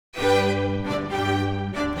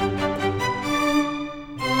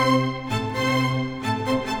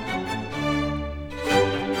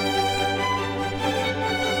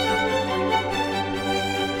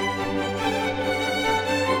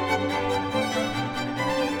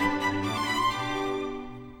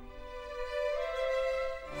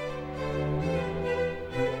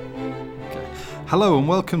Hello and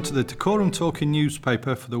welcome to the Dacorum Talking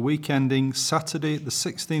Newspaper for the week ending Saturday the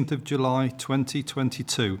 16th of July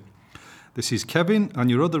 2022. This is Kevin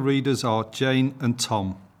and your other readers are Jane and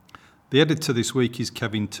Tom. The editor this week is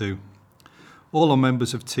Kevin 2. All are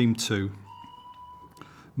members of Team 2.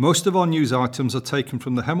 Most of our news items are taken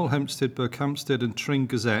from the Hemel Hempstead, Berkhamsted and Tring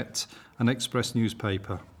Gazette and Express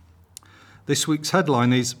newspaper. This week's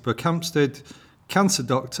headline is Berkhamsted cancer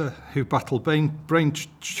doctor who battled brain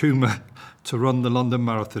tumour to run the London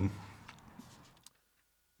Marathon.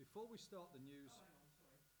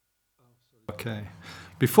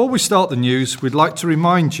 Before we start the news, we'd like to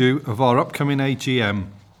remind you of our upcoming AGM.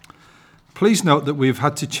 Please note that we have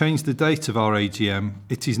had to change the date of our AGM.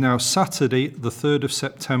 It is now Saturday, the 3rd of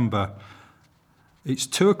September. It's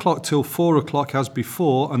 2 o'clock till 4 o'clock as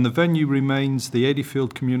before, and the venue remains the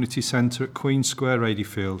Adeyfield Community Centre at Queen Square,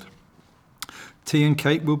 Adeyfield. Tea and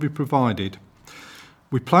cake will be provided.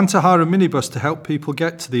 We plan to hire a minibus to help people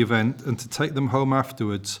get to the event and to take them home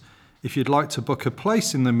afterwards. If you'd like to book a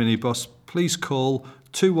place in the minibus, please call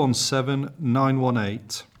 217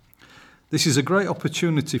 918. This is a great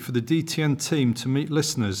opportunity for the DTN team to meet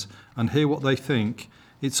listeners and hear what they think.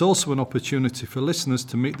 It's also an opportunity for listeners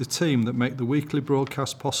to meet the team that make the weekly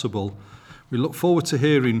broadcast possible. We look forward to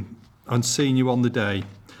hearing and seeing you on the day.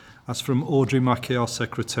 That's from Audrey Mackey, our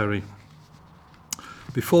secretary.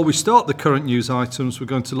 Before we start the current news items, we're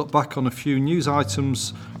going to look back on a few news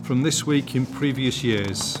items from this week in previous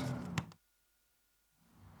years.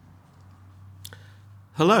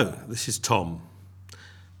 Hello, this is Tom.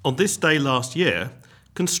 On this day last year,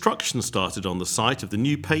 construction started on the site of the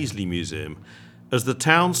new Paisley Museum as the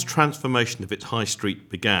town's transformation of its high street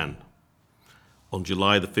began. On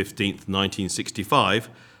July the 15th, 1965,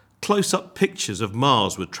 close-up pictures of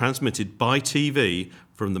Mars were transmitted by TV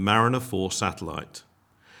from the Mariner 4 satellite.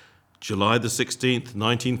 July the 16th,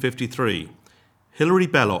 1953, Hilary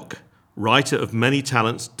Belloc, writer of many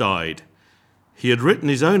talents, died. He had written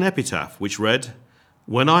his own epitaph, which read,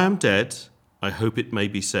 "When I am dead, I hope it may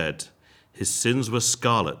be said, his sins were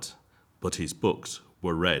scarlet, but his books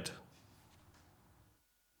were red."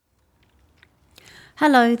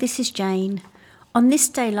 Hello, this is Jane. On this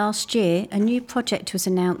day last year, a new project was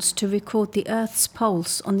announced to record the Earth's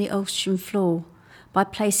pulse on the ocean floor by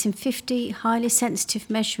placing 50 highly sensitive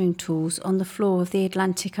measuring tools on the floor of the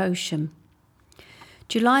Atlantic Ocean.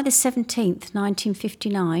 July the 17th,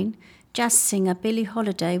 1959, jazz singer Billie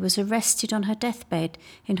Holiday was arrested on her deathbed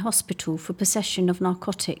in hospital for possession of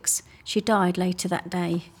narcotics. She died later that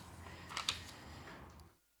day.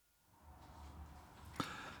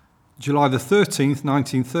 July the 13th,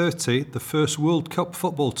 1930, the first World Cup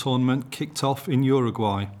football tournament kicked off in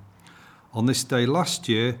Uruguay. On this day last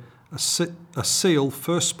year, a seal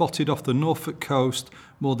first spotted off the Norfolk coast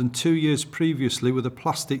more than 2 years previously with a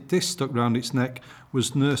plastic disc stuck round its neck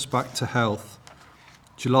was nursed back to health.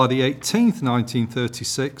 July the 18th,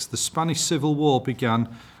 1936, the Spanish Civil War began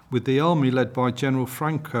with the army led by General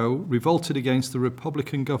Franco revolted against the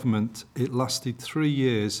Republican government. It lasted 3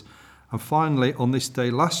 years. And finally, on this day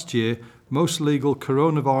last year, most legal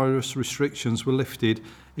coronavirus restrictions were lifted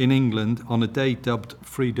in England on a day dubbed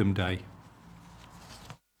Freedom Day.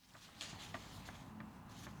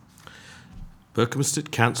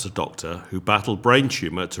 Berkhamsted cancer doctor who battled brain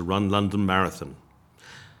tumour to run London Marathon.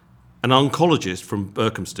 An oncologist from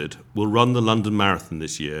Berkhamsted will run the London Marathon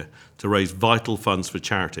this year to raise vital funds for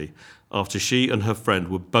charity after she and her friend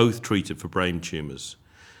were both treated for brain tumours.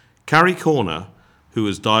 Carrie Corner, who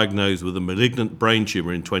was diagnosed with a malignant brain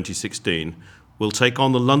tumour in 2016, will take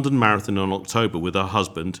on the London Marathon in October with her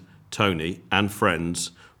husband, Tony, and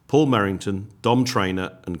friends, Paul Merrington, Dom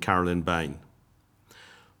Traynor and Carolyn Bain.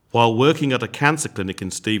 While working at a cancer clinic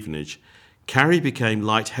in Stevenage, Carrie became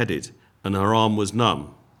lightheaded and her arm was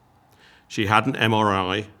numb. She had an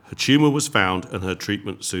MRI, her tumour was found and her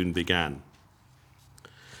treatment soon began.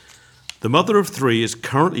 The mother of 3 is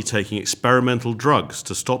currently taking experimental drugs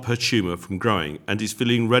to stop her tumour from growing and is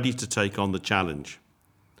feeling ready to take on the challenge.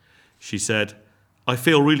 She said, "I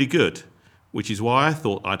feel really good, which is why I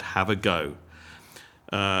thought I'd have a go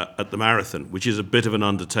at the marathon, which is a bit of an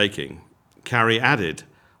undertaking." Carrie added,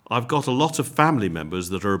 "I've got a lot of family members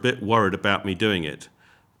that are a bit worried about me doing it,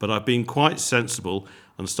 but I've been quite sensible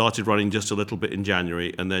and started running just a little bit in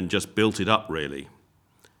January and then just built it up really."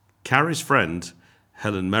 Carrie's friend,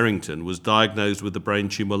 Helen Merrington, was diagnosed with a brain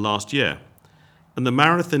tumour last year, and the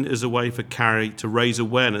marathon is a way for Carrie to raise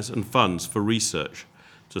awareness and funds for research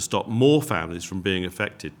to stop more families from being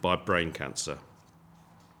affected by brain cancer.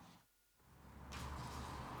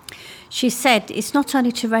 She said it's not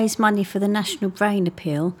only to raise money for the National Brain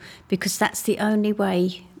Appeal, because that's the only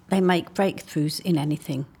way they make breakthroughs in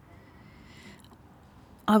anything.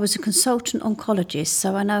 I was a consultant oncologist,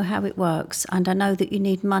 so I know how it works, and I know that you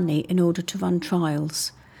need money in order to run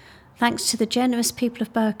trials. Thanks to the generous people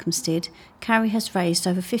of Berkhamsted, Carrie has raised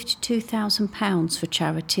over £52,000 for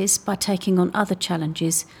charities by taking on other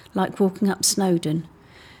challenges like walking up Snowdon.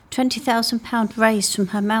 £20,000 raised from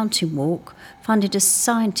her mountain walk funded a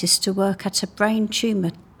scientist to work at a brain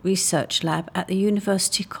tumour research lab at the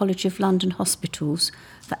University College of London Hospitals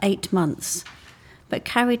for 8 months. But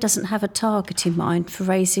Carrie doesn't have a target in mind for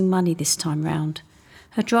raising money this time round.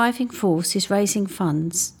 Her driving force is raising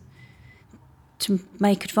funds to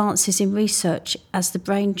make advances in research as the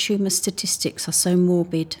brain tumour statistics are so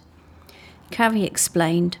morbid. Carrie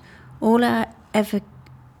explained, "All I ever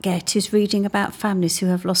get is reading about families who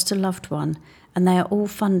have lost a loved one, and they are all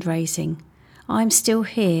fundraising. I'm still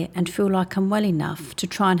here and feel like I'm well enough to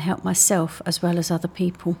try and help myself as well as other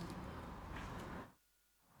people."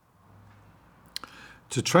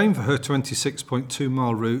 To train for her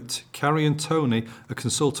 26.2-mile route, Carrie and Tony, a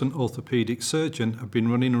consultant orthopaedic surgeon, have been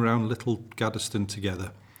running around Little Gaddesden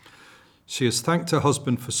together. She has thanked her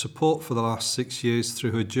husband for support for the last 6 years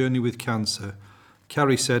through her journey with cancer.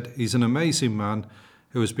 Carrie said, "He's an amazing man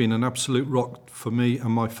who has been an absolute rock for me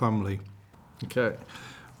and my family." Okay.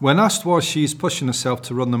 When asked why she is pushing herself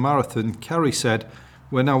to run the marathon, Carrie said,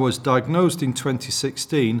 "When I was diagnosed in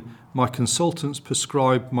 2016, my consultants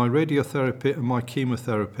prescribed my radiotherapy and my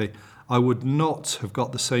chemotherapy. I would not have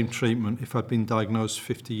got the same treatment if I'd been diagnosed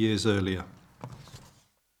 50 years earlier."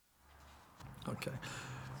 Okay.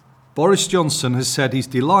 Boris Johnson has said he's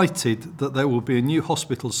delighted that there will be a new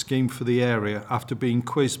hospital scheme for the area after being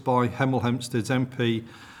quizzed by Hemel Hempstead's MP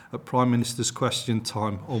at Prime Minister's Question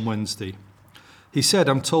Time on Wednesday. He said,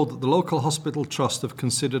 "I'm told that the local hospital trust have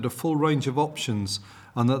considered a full range of options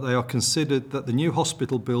and that they are considered that the new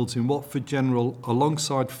hospital builds in Watford General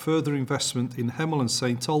alongside further investment in Hemel and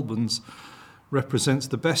St Albans represents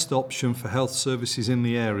the best option for health services in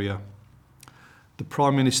the area." The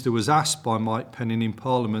Prime Minister was asked by Mike Penning in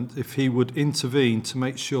Parliament if he would intervene to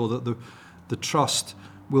make sure that the Trust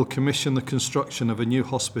will commission the construction of a new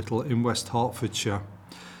hospital in West Hertfordshire.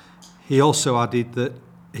 He also added that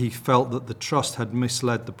he felt that the Trust had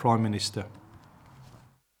misled the Prime Minister.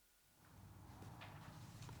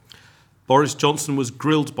 Boris Johnson was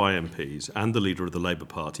grilled by MPs and the leader of the Labour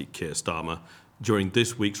Party, Keir Starmer, during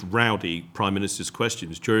this week's rowdy Prime Minister's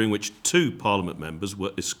Questions, during which 2 Parliament members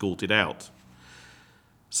were escorted out.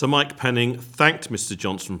 Sir Mike Penning thanked Mr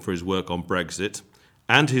Johnson for his work on Brexit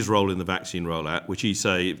and his role in the vaccine rollout, which he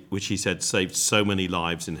said saved so many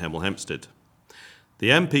lives in Hemel Hempstead.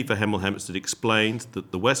 The MP for Hemel Hempstead explained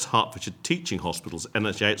that the West Hertfordshire Teaching Hospitals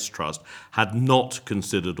NHS Trust had not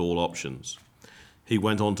considered all options. He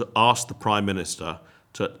went on to ask the Prime Minister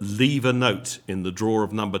to leave a note in the drawer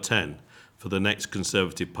of number 10 for the next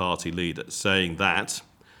Conservative Party leader, saying that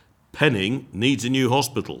Penning needs a new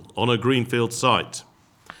hospital on a greenfield site.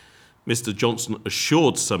 Mr Johnson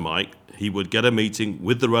assured Sir Mike he would get a meeting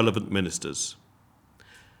with the relevant ministers.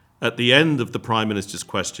 At the end of the Prime Minister's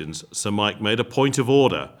Questions, Sir Mike made a point of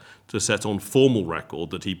order to set on formal record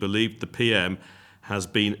that he believed the PM has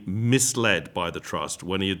been misled by the Trust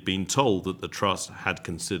when he had been told that the Trust had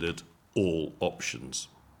considered all options.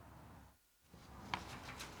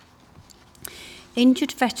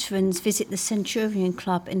 Injured veterans visit the Centurion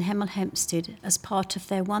Club in Hemel Hempstead as part of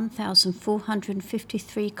their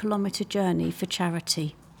 1,453-kilometre journey for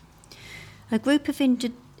charity. A group of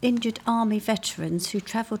injured Army veterans who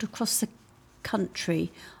travelled across the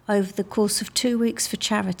country over the course of 2 weeks for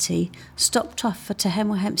charity stopped off at a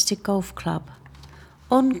Hemel Hempstead Golf Club.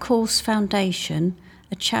 On Course Foundation,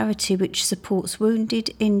 a charity which supports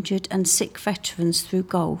wounded, injured and sick veterans through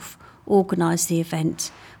golf, organised the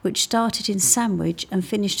event, which started in Sandwich and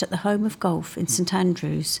finished at the Home of Golf in St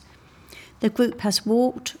Andrews. The group has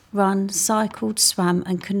walked, run, cycled, swam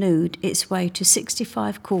and canoed its way to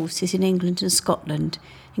 65 courses in England and Scotland,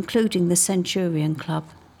 including the Centurion Club.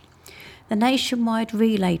 The nationwide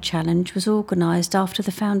relay challenge was organised after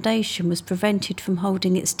the foundation was prevented from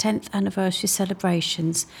holding its 10th anniversary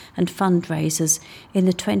celebrations and fundraisers in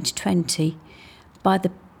the 2020 by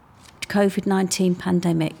the COVID-19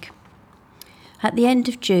 pandemic. At the end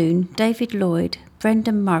of June, David Lloyd,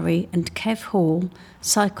 Brendan Murray and Kev Hall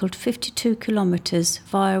cycled 52 kilometres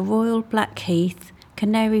via Royal Blackheath,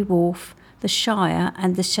 Canary Wharf, the Shire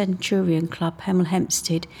and the Centurion Club Hemel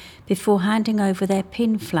Hempstead before handing over their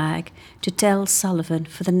pin flag to Del Sullivan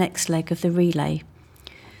for the next leg of the relay.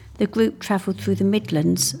 The group travelled through the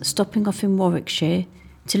Midlands, stopping off in Warwickshire,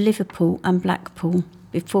 to Liverpool and Blackpool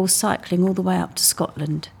before cycling all the way up to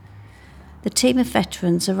Scotland. The team of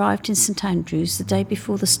veterans arrived in St Andrews the day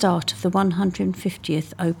before the start of the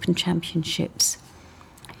 150th Open Championships.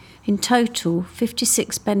 In total,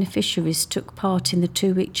 56 beneficiaries took part in the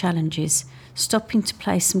 2-week challenges, stopping to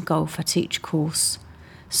play some golf at each course.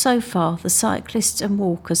 So far, the cyclists and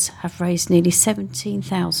walkers have raised nearly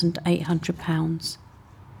 £17,800.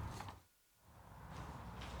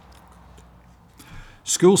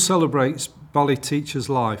 School celebrates ballet teacher's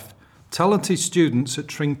life. Talented students at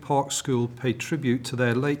Tring Park School pay tribute to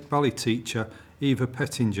their late ballet teacher, Eva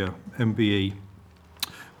Pettinger, MBE,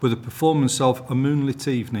 with a performance of A Moonlit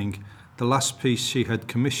Evening, the last piece she had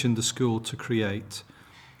commissioned the school to create.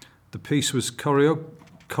 The piece was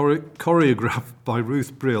choreographed by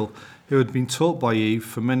Ruth Brill, who had been taught by Eve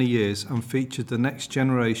for many years, and featured the next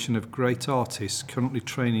generation of great artists currently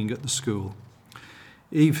training at the school.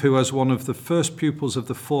 Eve, who was one of the first pupils of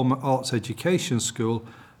the former Arts Education School,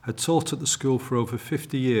 had taught at the school for over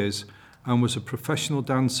 50 years and was a professional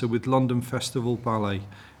dancer with London Festival Ballet,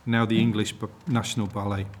 now the English National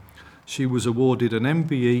Ballet. She was awarded an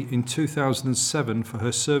MBE in 2007 for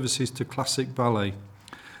her services to classic ballet.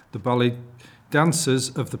 The ballet dancers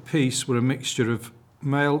of the piece were a mixture of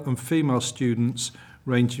male and female students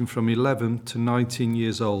ranging from 11 to 19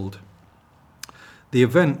 years old. The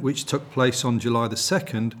event, which took place on July the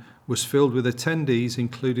 2nd, was filled with attendees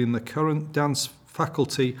including the current dance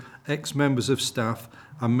faculty, ex-members of staff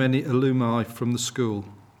and many alumni from the school.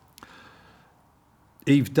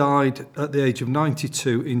 Eve died at the age of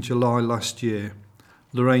 92 in July last year.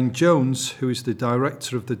 Lorraine Jones, who is the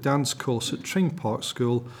director of the dance course at Tring Park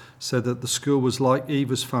School, said that the school was like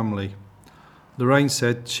Eva's family. Lorraine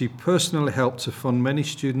said she personally helped to fund many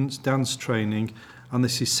students' dance training, and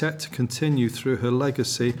this is set to continue through her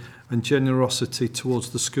legacy and generosity towards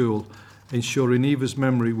the school, ensuring Eva's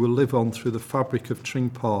memory will live on through the fabric of Tring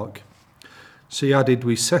Park. She added,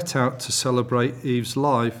 "We set out to celebrate Eve's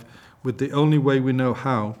life with the only way we know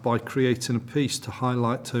how, by creating a piece to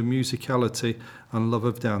highlight her musicality and love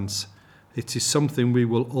of dance. It is something we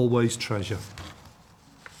will always treasure."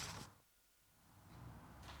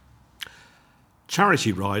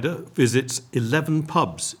 Charity rider visits 11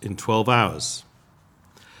 pubs in 12 hours.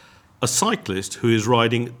 A cyclist who is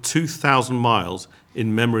riding 2,000 miles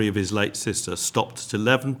in memory of his late sister stopped at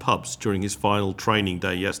 11 pubs during his final training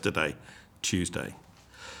day yesterday, Tuesday.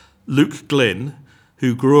 Luke Glynn,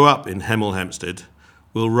 who grew up in Hemel Hempstead,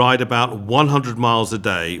 will ride about 100 miles a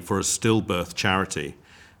day for a stillbirth charity,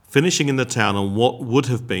 finishing in the town on what would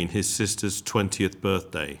have been his sister's 20th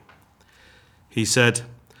birthday. He said,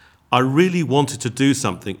 "I really wanted to do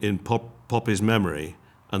something in Poppy's memory,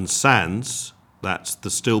 and SANS, that's the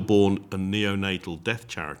Stillborn and Neonatal Death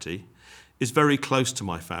Charity, is very close to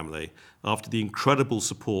my family after the incredible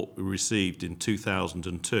support we received in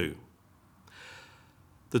 2002.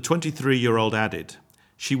 The 23-year-old added,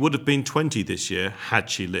 "She would have been 20 this year had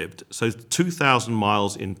she lived, so 2,000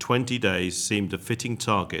 miles in 20 days seemed a fitting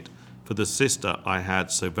target for the sister I had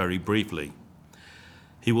so very briefly."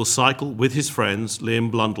 He will cycle with his friends Liam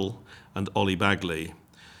Blundell and Ollie Bagley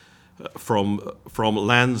from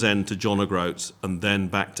Land's End to John O'Groats and then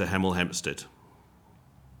back to Hemel Hempstead.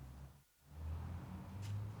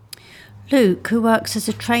 Luke, who works as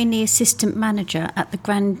a trainee assistant manager at the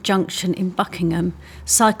Grand Junction in Buckingham,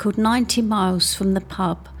 cycled 90 miles from the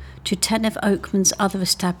pub to 10 of Oakman's other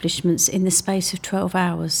establishments in the space of 12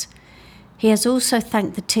 hours. He has also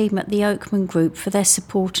thanked the team at the Oakman Group for their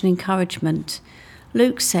support and encouragement.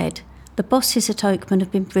 Luke said, "The bosses at Oakman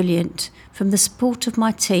have been brilliant, from the support of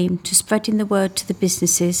my team to spreading the word to the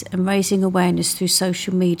businesses and raising awareness through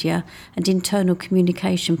social media and internal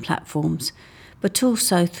communication platforms, but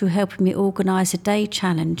also through helping me organise a day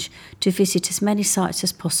challenge to visit as many sites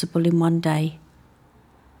as possible in one day."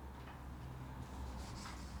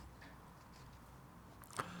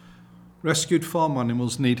 Rescued farm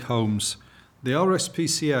animals need homes. The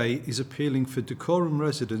RSPCA is appealing for Dacorum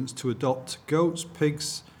residents to adopt goats,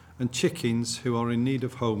 pigs and chickens who are in need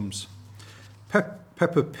of homes.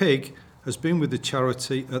 Peppa Pig has been with the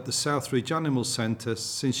charity at the Southridge Animal Centre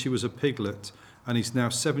since she was a piglet and is now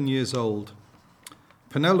 7 years old.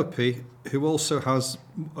 Penelope, who also has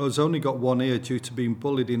only got one ear due to being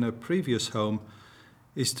bullied in her previous home,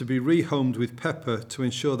 is to be rehomed with Peppa to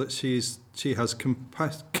ensure that she has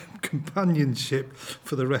companionship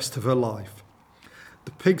for the rest of her life.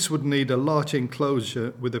 The pigs would need a large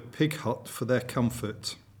enclosure with a pig hut for their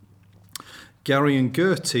comfort. Gary and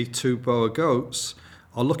Gertie, two Boer goats,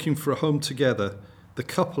 are looking for a home together. The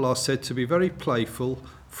couple are said to be very playful,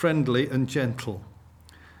 friendly and gentle.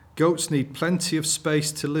 Goats need plenty of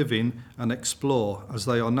space to live in and explore, as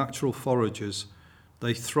they are natural foragers.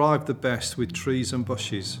 They thrive the best with trees and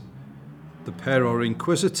bushes. The pair are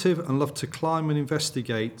inquisitive and love to climb and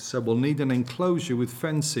investigate, so will need an enclosure with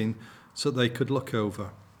fencing so they could look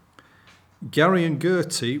over. Gary and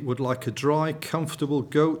Gertie would like a dry, comfortable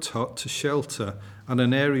goat hut to shelter and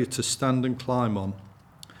an area to stand and climb on.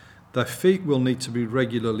 Their feet will need to be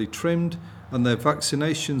regularly trimmed and their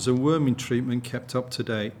vaccinations and worming treatment kept up to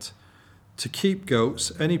date. To keep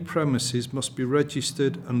goats, any premises must be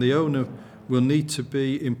registered and the owner will need to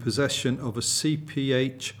be in possession of a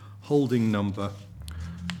CPH holding number.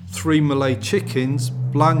 3 Malay chickens,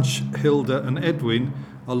 Blanche, Hilda and Edwin,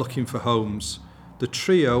 are looking for homes. The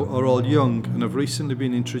trio are all young and have recently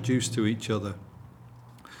been introduced to each other.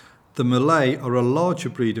 The Malay are a larger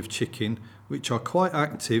breed of chicken which are quite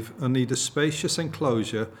active and need a spacious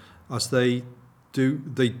enclosure as they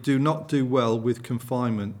do not do well with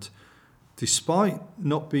confinement. Despite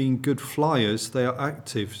not being good flyers, they are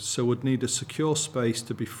active, so would need a secure space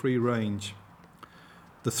to be free range.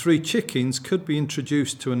 The 3 chickens could be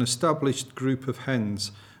introduced to an established group of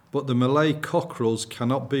hens, but the Malay cockerels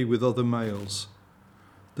cannot be with other males.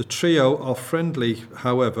 The trio are friendly,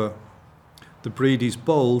 however. The breed is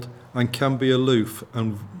bold and can be aloof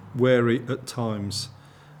and wary at times.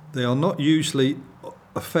 They are not usually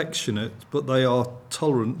affectionate, but they are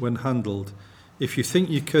tolerant when handled. If you think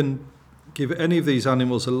you can give any of these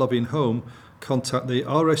animals a loving home, contact the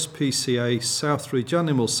RSPCA Southridge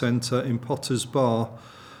Animal Centre in Potters Bar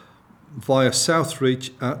via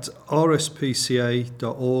Southridge at rspca.org.uk.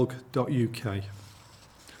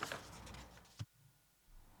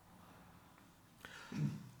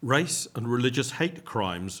 Race and religious hate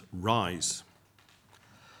crimes rise.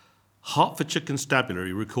 Hertfordshire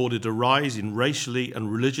Constabulary recorded a rise in racially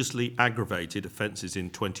and religiously aggravated offences in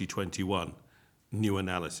 2021, new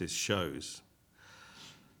analysis shows.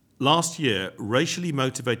 Last year, racially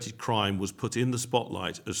motivated crime was put in the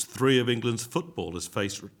spotlight as 3 of England's footballers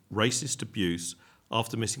faced racist abuse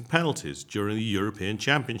after missing penalties during the European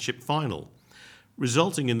Championship final,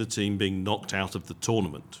 resulting in the team being knocked out of the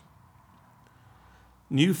tournament.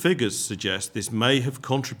 New figures suggest this may have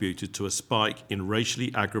contributed to a spike in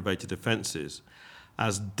racially aggravated offences,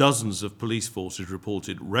 as dozens of police forces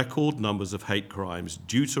reported record numbers of hate crimes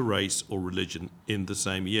due to race or religion in the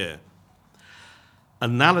same year.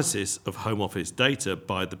 Analysis of Home Office data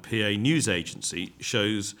by the PA News Agency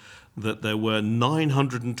shows that there were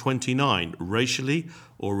 929 racially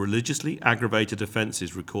or religiously aggravated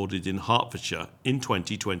offences recorded in Hertfordshire in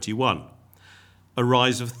 2021, a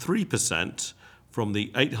rise of 3% from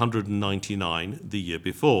the 899 the year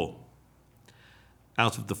before.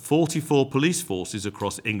 Out of the 44 police forces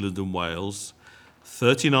across England and Wales,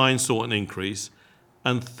 39 saw an increase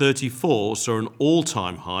and 34 saw an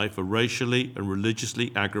all-time high for racially and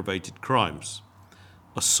religiously aggravated crimes.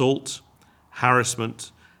 Assault,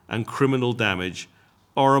 harassment and criminal damage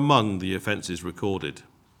are among the offences recorded.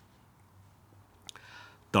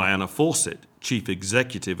 Diana Fawcett, Chief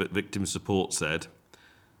Executive at Victim Support, said,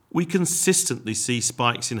 "We consistently see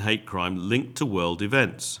spikes in hate crime linked to world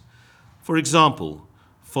events. For example,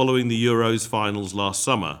 following the Euros finals last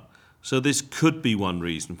summer, so this could be one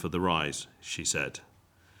reason for the rise," she said.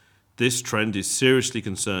 "This trend is seriously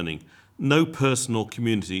concerning. No person or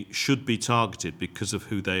community should be targeted because of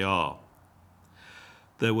who they are."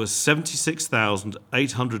 There were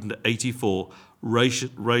 76,884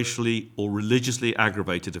 racially or religiously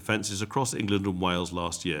aggravated offences across England and Wales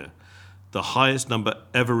last year, the highest number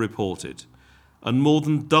ever reported, and more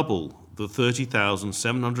than double the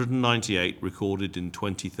 30,798 recorded in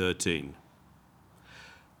 2013.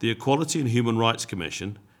 The Equality and Human Rights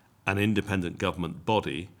Commission, an independent government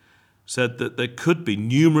body, said that there could be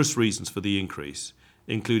numerous reasons for the increase,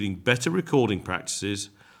 including better recording practices,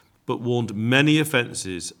 but warned many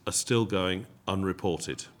offences are still going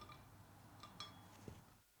unreported.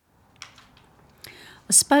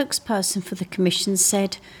 A spokesperson for the Commission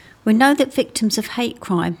said, "We know that victims of hate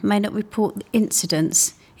crime may not report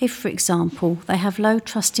incidents if, for example, they have low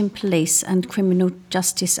trust in police and criminal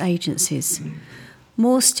justice agencies.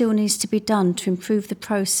 More still needs to be done to improve the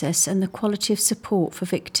process and the quality of support for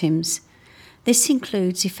victims. This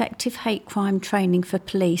includes effective hate crime training for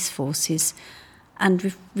police forces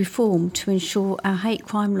and reform to ensure our hate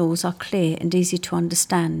crime laws are clear and easy to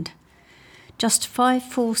understand." Just 5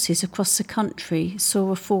 forces across the country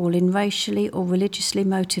saw a fall in racially or religiously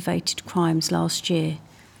motivated crimes last year.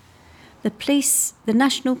 The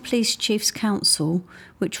National Police Chiefs Council,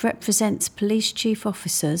 which represents police chief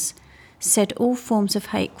officers, said all forms of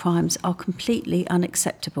hate crimes are completely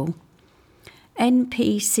unacceptable.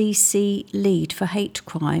 NPCC lead for hate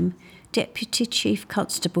crime, Deputy Chief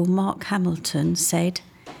Constable Mark Hamilton, said,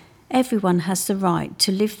 "Everyone has the right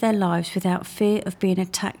to live their lives without fear of being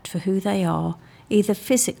attacked for who they are, either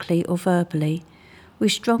physically or verbally. We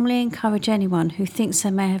strongly encourage anyone who thinks they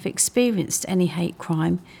may have experienced any hate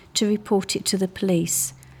crime to report it to the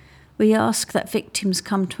police. We ask that victims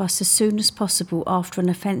come to us as soon as possible after an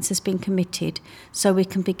offence has been committed so we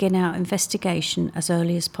can begin our investigation as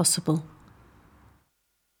early as possible.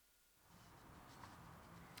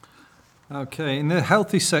 Okay, in the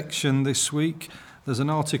healthy section this week, there's an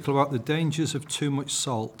article about the dangers of too much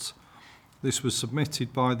salt. This was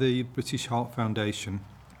submitted by the British Heart Foundation.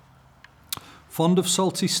 Fond of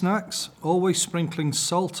salty snacks? Always sprinkling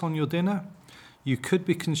salt on your dinner? You could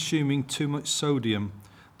be consuming too much sodium,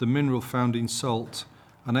 the mineral found in salt,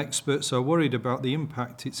 and experts are worried about the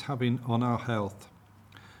impact it's having on our health.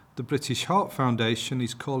 The British Heart Foundation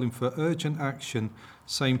is calling for urgent action,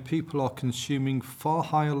 saying people are consuming far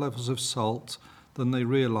higher levels of salt than they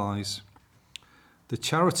realise. The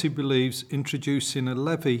charity believes introducing a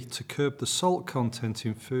levy to curb the salt content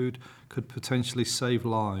in food could potentially save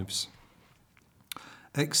lives.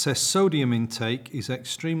 Excess sodium intake is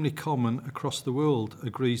extremely common across the world,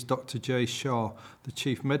 agrees Dr. Jay Shah, the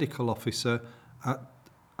Chief Medical Officer at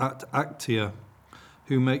Actia,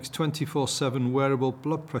 who makes 24/7 wearable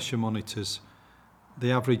blood pressure monitors.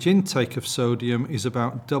 The average intake of sodium is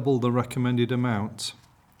about double the recommended amount.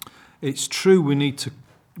 It's true we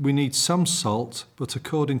need some salt, but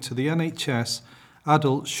according to the NHS,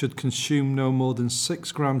 adults should consume no more than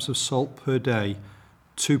 6 grams of salt per day,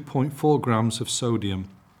 2.4 grams of sodium,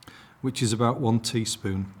 which is about 1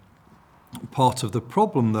 teaspoon. Part of the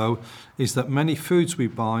problem, though, is that many foods we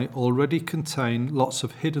buy already contain lots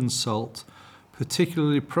of hidden salt,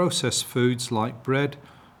 particularly processed foods like bread,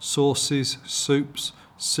 sauces, soups,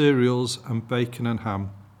 cereals, and bacon and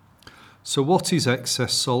ham. So what is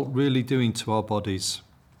excess salt really doing to our bodies?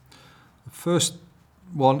 The first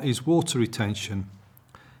one is water retention.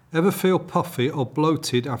 Ever feel puffy or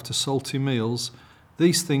bloated after salty meals?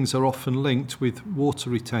 These things are often linked with water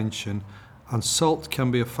retention, and salt can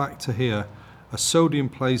be a factor here, as sodium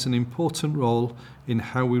plays an important role in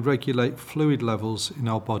how we regulate fluid levels in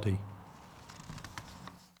our body.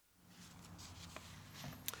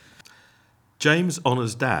 James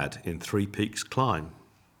honours Dad in Three Peaks climb.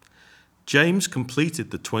 James completed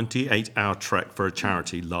the 28-hour trek for a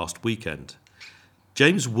charity last weekend.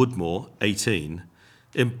 James Woodmore, 18,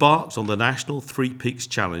 embarked on the National Three Peaks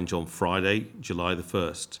Challenge on Friday, July the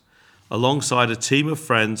 1st, alongside a team of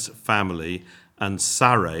friends, family, and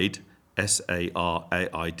SARAID,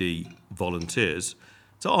 S-A-R-A-I-D, volunteers,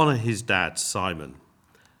 to honour his dad, Simon.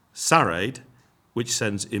 SARAID, which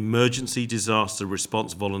sends emergency disaster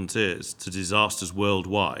response volunteers to disasters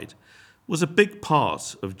worldwide, was a big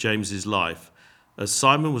part of James's life, as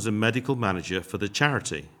Simon was a medical manager for the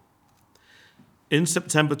charity. In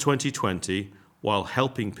September 2020, while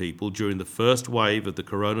helping people during the first wave of the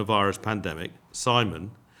coronavirus pandemic, Simon,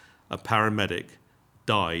 a paramedic,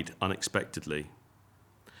 died unexpectedly.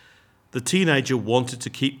 The teenager wanted to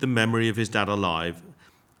keep the memory of his dad alive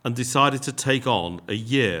and decided to take on a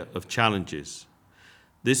year of challenges.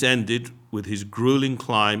 This ended with his grueling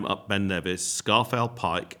climb up Ben Nevis, Scafell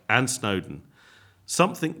Pike and Snowdon,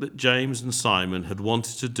 something that James and Simon had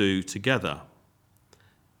wanted to do together.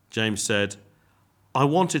 James said, "I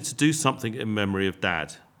wanted to do something in memory of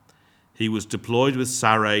Dad. He was deployed with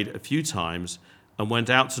SARAID a few times and went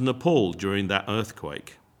out to Nepal during that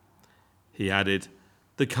earthquake." He added,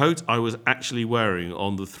 "The coat I was actually wearing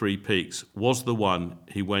on the Three Peaks was the one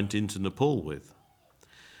he went into Nepal with."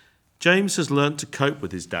 James has learnt to cope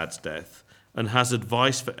with his dad's death and has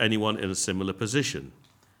advice for anyone in a similar position.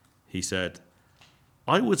 He said,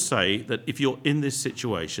 "I would say that if you're in this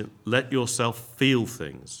situation, let yourself feel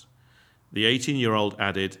things." The 18-year-old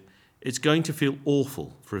added, "It's going to feel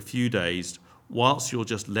awful for a few days whilst you're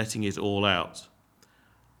just letting it all out.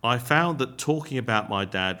 I found that talking about my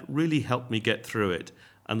dad really helped me get through it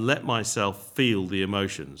and let myself feel the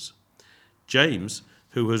emotions." James,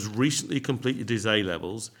 who has recently completed his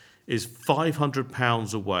A-levels, is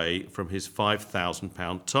 £500 away from his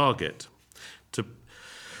 £5,000 target.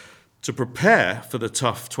 To prepare for the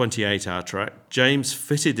tough 28-hour trek, James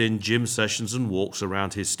fitted in gym sessions and walks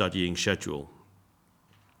around his studying schedule.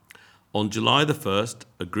 On July the 1st,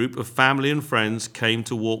 a group of family and friends came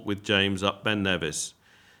to walk with James up Ben Nevis.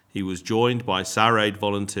 He was joined by SARAID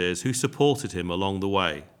volunteers who supported him along the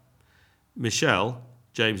way. Michelle,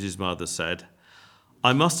 James's mother, said,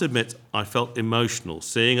 "I must admit I felt emotional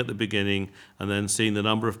seeing at the beginning and then seeing the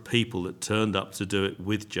number of people that turned up to do it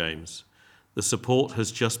with James. The support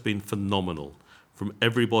has just been phenomenal from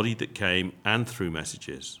everybody that came and through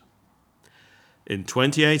messages." In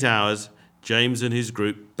 28 hours, James and his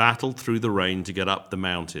group battled through the rain to get up the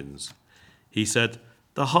mountains. He said,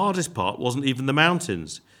 "The hardest part wasn't even the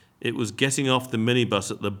mountains. It was getting off the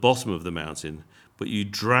minibus at the bottom of the mountain, but you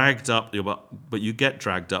get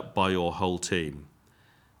dragged up by your whole team.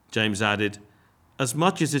 James added, "As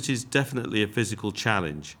much as it is definitely a physical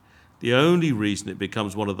challenge, the only reason it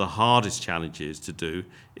becomes one of the hardest challenges to do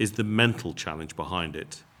is the mental challenge behind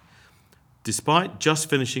it." Despite just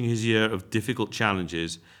finishing his year of difficult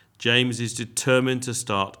challenges, James is determined to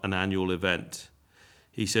start an annual event.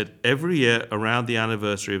 He said every year around the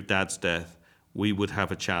anniversary of Dad's death, we would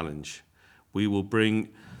have a challenge. We will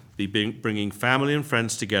be bringing family and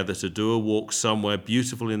friends together to do a walk somewhere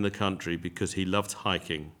beautiful in the country because he loved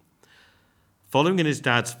hiking. Following in his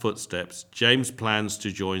dad's footsteps, James plans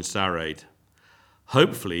to join SARAID.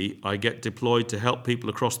 "Hopefully, I get deployed to help people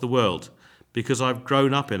across the world because I've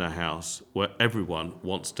grown up in a house where everyone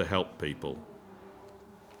wants to help people."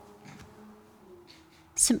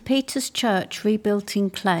 St Peter's Church rebuilt in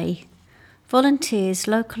clay. Volunteers,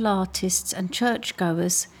 local artists and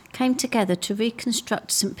churchgoers came together to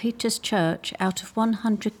reconstruct St Peter's Church out of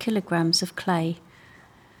 100 kilograms of clay.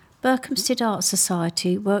 Berkhamsted Art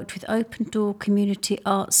Society worked with Open Door Community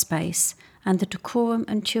Art Space and the Dacorum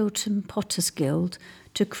and Chiltern Potters Guild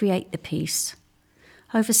to create the piece.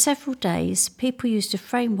 Over several days, people used a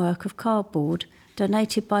framework of cardboard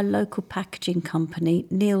donated by local packaging company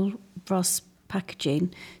Neil Ross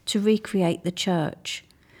Packaging to recreate the church.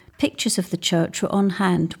 Pictures of the church were on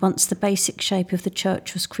hand once the basic shape of the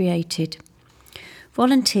church was created.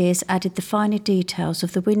 Volunteers added the finer details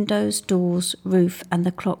of the windows, doors, roof and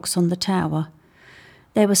the clocks on the tower.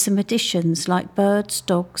 There were some additions like birds,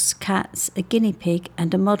 dogs, cats, a guinea pig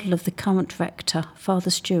and a model of the current rector,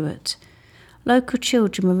 Father Stewart. Local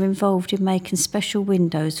children were involved in making special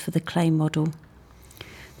windows for the clay model.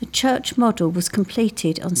 The church model was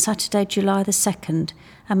completed on Saturday, July the 2nd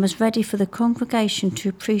and was ready for the congregation to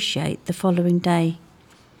appreciate the following day.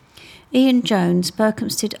 Ian Jones,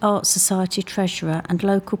 Berkhamsted Art Society treasurer and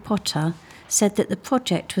local potter, said that the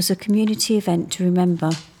project was a community event to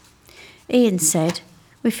remember. Ian said,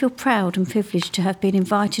 "We feel proud and privileged to have been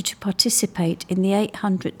invited to participate in the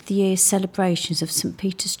 800th year celebrations of St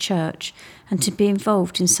Peter's Church and to be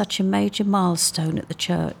involved in such a major milestone at the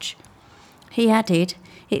church." He added,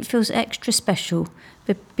 "It feels extra special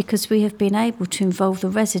because we have been able to involve the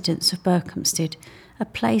residents of Berkhamsted, a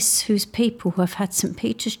place whose people have had St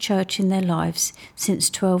Peter's Church in their lives since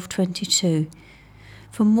 1222.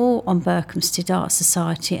 For more on Berkhamsted Art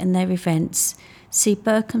Society and their events, see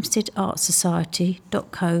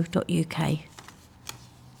berkhamstedartsociety.co.uk.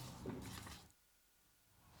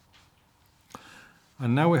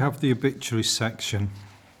 And now we have the obituary section.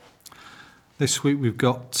 This week we've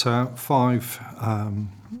got five.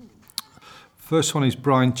 First one is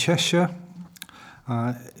Brian Cheshire.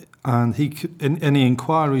 And any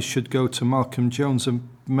inquiries should go to Malcolm Jones and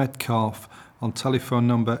Medcalf on telephone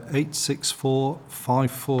number 864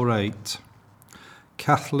 548.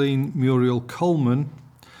 Kathleen Muriel Coleman,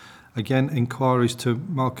 again inquiries to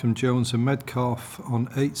Malcolm Jones and Medcalf on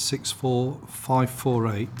 864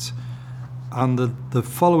 548. And the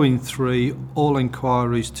following three, all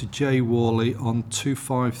inquiries to Jay Worley on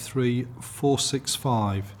 253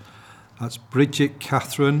 465. That's Bridget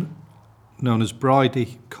Catherine, known as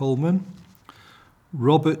Bridie Coleman,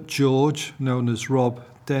 Robert George, known as Rob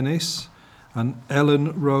Dennis, and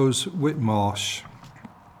Ellen Rose Whitmarsh.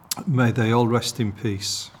 May they all rest in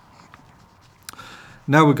peace.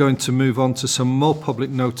 Now we're going to move on to some more public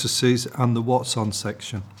notices and the What's On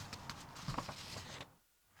section.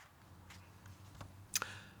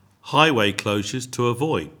 Highway closures to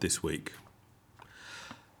avoid this week.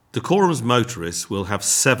 Dacorum's motorists will have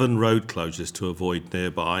 7 road closures to avoid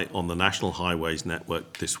nearby on the National Highways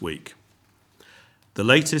network this week. The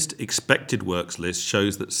latest expected works list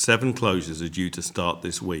shows that 7 closures are due to start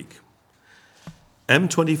this week.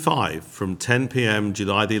 M25 from 10 p.m.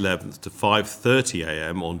 July the 11th to 5:30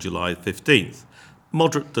 a.m. on July 15th.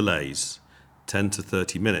 Moderate delays, 10 to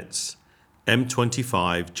 30 minutes.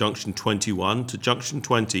 M25 junction 21 to junction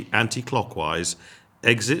 20 anti-clockwise,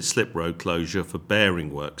 exit slip road closure for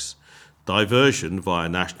bearing works, diversion via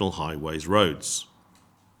National Highways roads.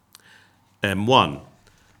 M1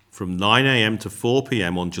 from 9 a.m. to 4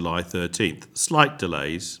 p.m. on July 13th, slight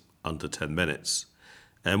delays, under 10 minutes.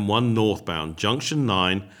 M1 northbound junction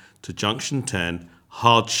 9 to junction 10,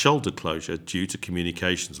 hard shoulder closure due to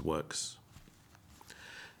communications works.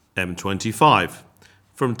 M25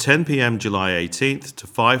 from 10 p.m. July 18th to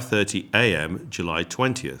 5:30 a.m. July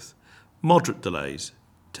 20th. Moderate delays,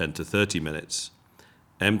 10 to 30 minutes.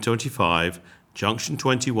 M25, junction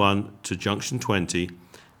 21 to junction 20,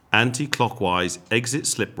 anti-clockwise exit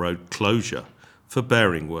slip road closure for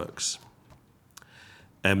bearing works.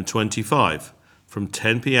 M25, from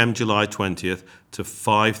 10 p.m. July 20th to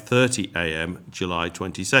 5:30 a.m. July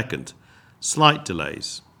 22nd. Slight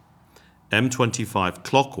delays. M25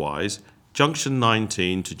 clockwise, junction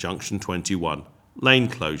 19 to junction 21, lane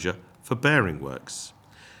closure for bearing works.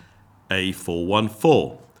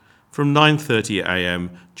 A414, from 9:30 a.m.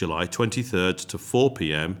 July 23rd to 4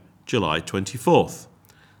 p.m. July 24th.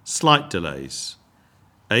 Slight delays.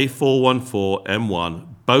 A414 M1,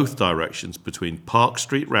 both directions between Park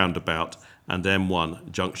Street roundabout and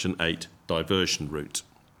M1 junction 8 diversion route.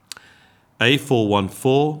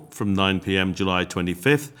 A414 from 9 p.m. July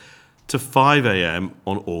 25th to 5 a.m.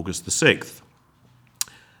 on August the 6th.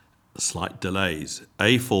 Slight delays.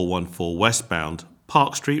 A414 westbound,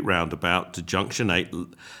 Park Street roundabout to junction 8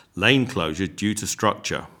 lane closure due to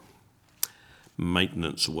structure.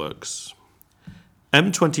 Maintenance works.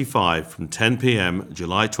 M25 from 10 p.m.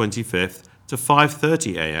 July 25th to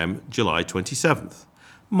 5:30 a.m. July 27th.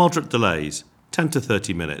 Moderate delays, 10 to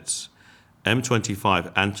 30 minutes.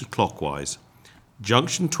 M25 anti-clockwise.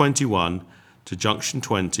 Junction 21 to junction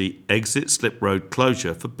 20 exit slip road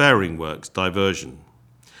closure for bearing works diversion.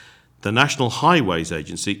 The National Highways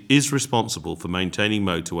Agency is responsible for maintaining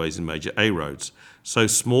motorways and major A roads, so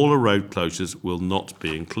smaller road closures will not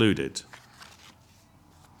be included.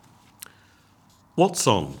 What's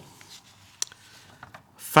on?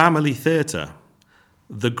 Family Theatre.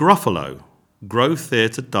 The Gruffalo, Grove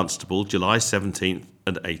Theatre, Dunstable, July 17th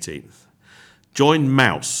and 18th. Join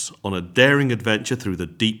Mouse on a daring adventure through the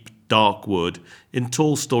deep, dark wood in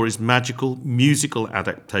Tall Story's magical musical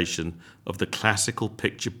adaptation of the classical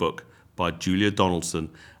picture book by Julia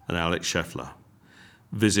Donaldson and Alex Scheffler.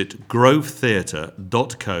 Visit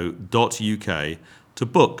grovetheatre.co.uk to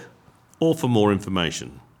book or for more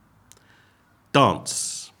information.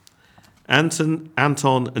 Dance.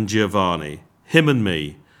 Anton and Giovanni, Him and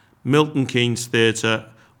Me, Milton Keynes Theatre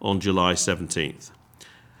on July 17th.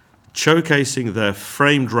 Showcasing their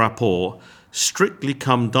framed rapport, Strictly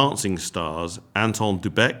Come Dancing stars Anton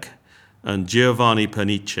Dubek and Giovanni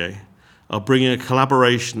Pernice are bringing a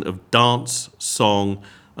collaboration of dance, song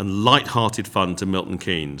and light-hearted fun to Milton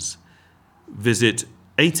Keynes. Visit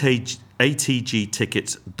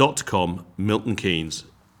atgtickets.com Milton Keynes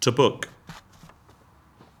to book.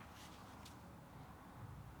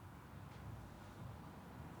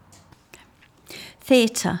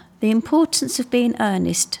 Theatre. The importance of being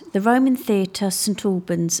earnest. The Roman Theatre, St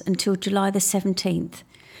Albans, until July the 17th.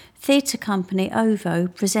 Theatre company OVO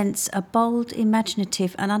presents a bold,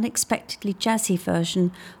 imaginative and unexpectedly jazzy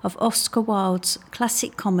version of Oscar Wilde's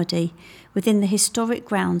classic comedy within the historic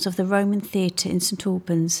grounds of the Roman Theatre in St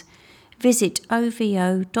Albans. Visit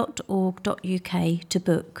ovo.org.uk to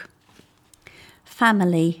book.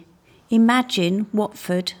 Family. Imagine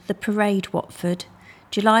Watford, the Parade Watford,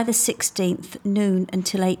 July the 16th, noon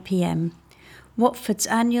until 8 p.m. Watford's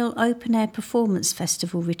annual open-air performance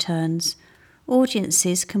festival returns.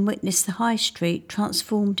 Audiences can witness the High Street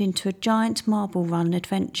transformed into a giant marble run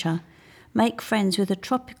adventure, make friends with a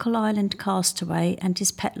tropical island castaway and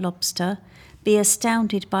his pet lobster, be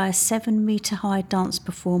astounded by a 7-metre-high dance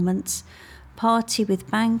performance, party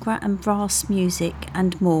with Bhangra and brass music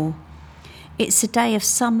and more. It's a day of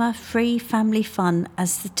summer, free family fun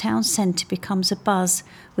as the town centre becomes abuzz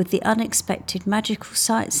with the unexpected magical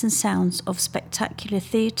sights and sounds of spectacular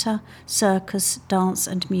theatre, circus, dance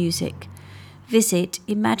and music. Visit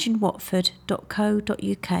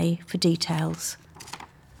imaginewatford.co.uk for details.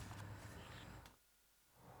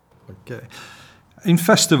 Okay. In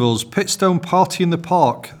festivals, Pitstone Party in the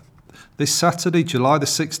Park, this Saturday, July the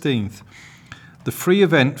 16th. The free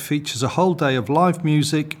event features a whole day of live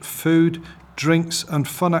music, food, drinks and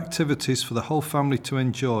fun activities for the whole family to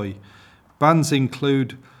enjoy. Bands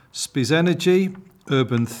include Spiz Energy,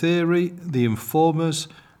 Urban Theory, The Informers,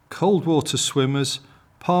 Cold Water Swimmers,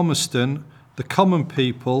 Palmerston, The Common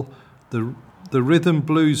People, the Rhythm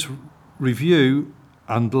Blues Review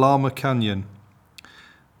and Llama Canyon.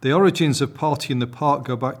 The origins of Party in the Park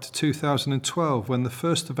go back to 2012 when the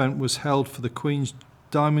first event was held for the Queen's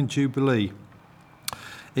Diamond Jubilee.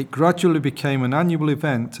 It gradually became an annual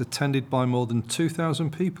event attended by more than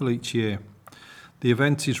 2,000 people each year. The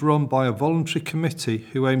event is run by a voluntary committee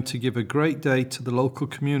who aim to give a great day to the local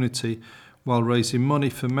community while raising money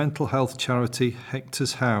for mental health charity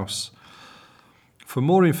Hector's House. For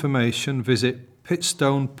more information, visit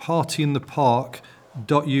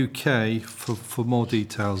pitstonepartyinthepark.uk for more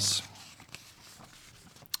details.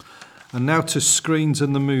 And now to screens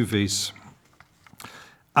and the movies.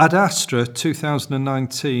 Ad Astra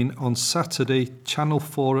 2019 on Saturday, Channel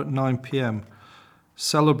 4 at 9 p.m.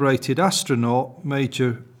 Celebrated astronaut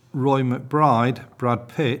Major Roy McBride, Brad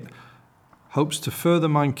Pitt, hopes to further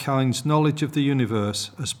mankind's knowledge of the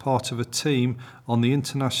universe as part of a team on the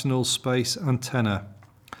International Space Antenna.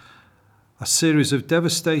 A series of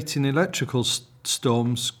devastating electrical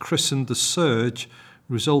storms, christened the Surge,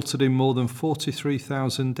 resulted in more than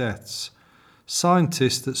 43,000 deaths.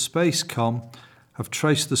 Scientists at Spacecom have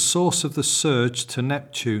traced the source of the surge to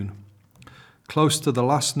Neptune, close to the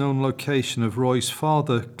last known location of Roy's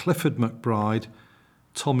father, Clifford McBride,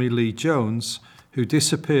 Tommy Lee Jones, who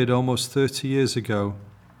disappeared almost 30 years ago.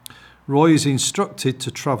 Roy is instructed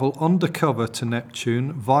to travel undercover to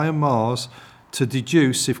Neptune via Mars to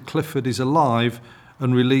deduce if Clifford is alive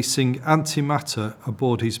and releasing antimatter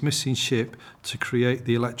aboard his missing ship to create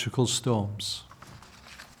the electrical storms.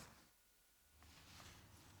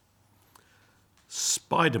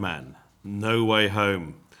 Spider-Man, No Way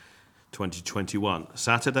Home, 2021,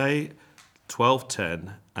 Saturday,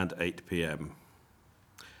 12:10 and 8 p.m.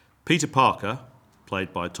 Peter Parker,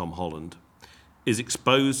 played by Tom Holland, is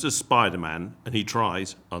exposed as Spider-Man, and he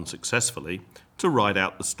tries, unsuccessfully, to ride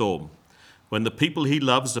out the storm. When the people he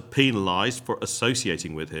loves are penalised for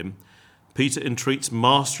associating with him, Peter entreats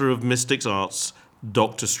Master of Mystics Arts,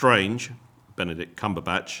 Doctor Strange, Benedict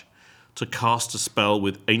Cumberbatch, to cast a spell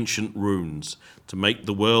with ancient runes to make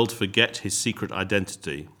the world forget his secret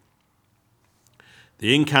identity.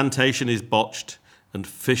 The incantation is botched, and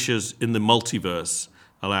fissures in the multiverse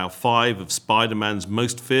allow 5 of Spider-Man's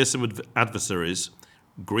most fearsome adversaries,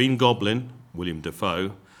 Green Goblin, William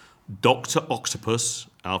Dafoe, Dr. Octopus,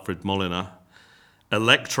 Alfred Molina,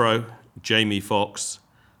 Electro, Jamie Foxx,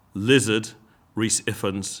 Lizard, Rhys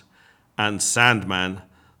Ifans, and Sandman,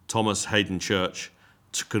 Thomas Hayden Church,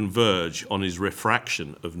 to converge on his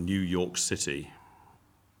refraction of New York City.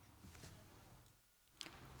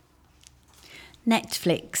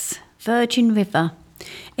 Netflix, Virgin River.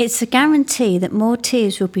 It's a guarantee that more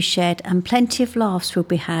tears will be shed and plenty of laughs will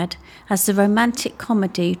be had as the romantic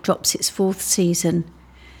comedy drops its 4th season.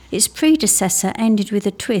 Its predecessor ended with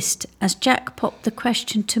a twist as Jack popped the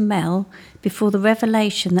question to Mel before the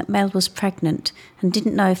revelation that Mel was pregnant and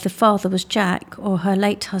didn't know if the father was Jack or her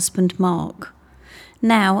late husband Mark.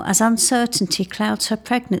 Now, as uncertainty clouds her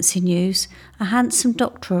pregnancy news, a handsome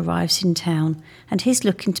doctor arrives in town and he's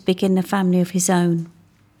looking to begin a family of his own.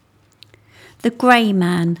 The Grey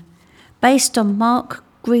Man, based on Mark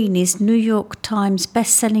Greene's New York Times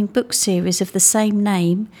best-selling book series of the same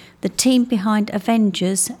name, the team behind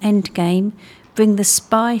Avengers Endgame bring the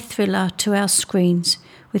spy thriller to our screens,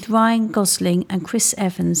 with Ryan Gosling and Chris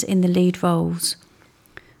Evans in the lead roles.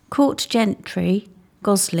 Court Gentry,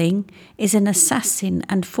 Gosling, is an assassin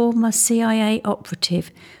and former CIA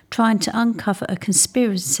operative trying to uncover a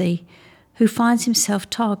conspiracy who finds himself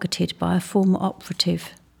targeted by a former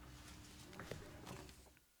operative.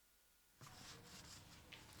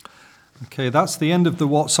 Okay, that's the end of the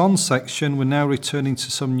What's On section. We're now returning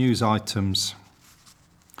to some news items.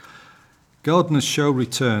 Gardeners Show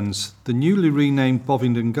returns. The newly renamed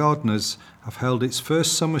Bovingdon Gardeners have held its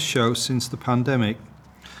first summer show since the pandemic.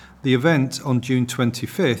 The event on June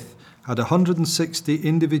 25th had 160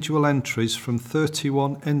 individual entries from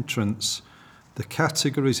 31 entrants. The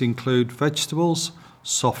categories include vegetables,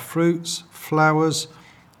 soft fruits, flowers,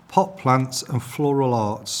 pot plants and floral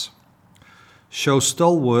arts. Show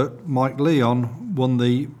stalwart Mike Leon won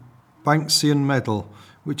the Banksian Medal,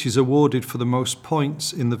 which is awarded for the most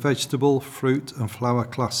points in the vegetable, fruit and flower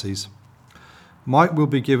classes. Mike will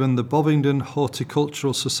be given the Bovingdon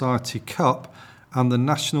Horticultural Society Cup and the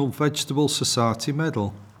National Vegetable Society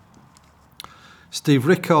Medal. Steve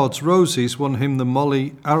Rickard's Roses won him the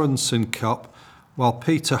Molly Aronson Cup, while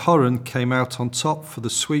Peter Hurren came out on top for the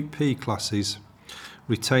Sweet Pea classes,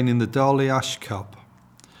 retaining the Darley Ash Cup.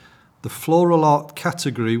 The Floral Art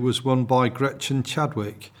category was won by Gretchen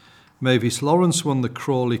Chadwick. Mavis Lawrence won the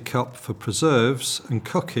Crawley Cup for preserves and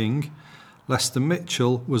cooking. Lester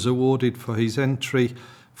Mitchell was awarded for his entry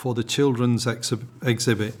for the children's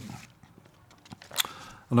exhibit.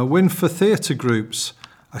 And a win for theatre groups.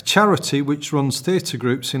 A charity which runs theatre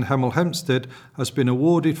groups in Hemel Hempstead has been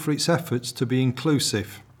awarded for its efforts to be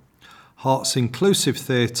inclusive. Hearts Inclusive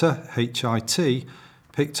Theatre, HIT,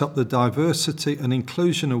 picked up the Diversity and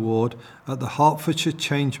Inclusion Award at the Hertfordshire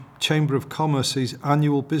Chamber of Commerce's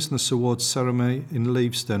annual Business Awards ceremony in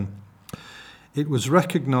Leavesden. It was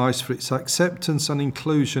recognised for its acceptance and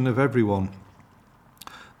inclusion of everyone.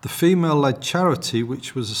 The female-led charity,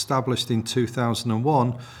 which was established in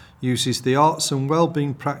 2001, uses the arts and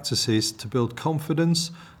well-being practices to build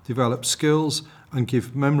confidence, develop skills and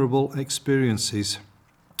give memorable experiences.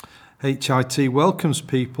 HIT welcomes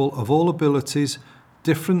people of all abilities,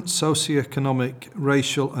 different socioeconomic,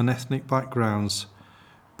 racial and ethnic backgrounds.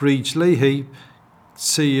 Breege Leahy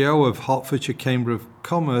CEO of Hertfordshire Chamber of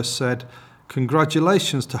Commerce, said,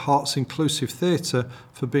 "Congratulations to Herts Inclusive Theatre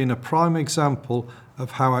for being a prime example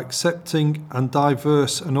of how accepting and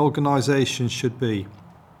diverse an organisation should be."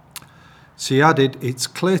 She added, "It's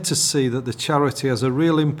clear to see that the charity has a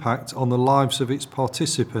real impact on the lives of its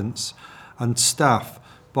participants and staff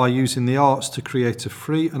by using the arts to create a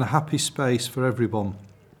free and happy space for everyone."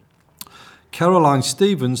 Caroline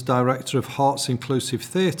Stevens, director of Herts Inclusive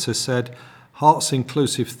Theatre, said, "Herts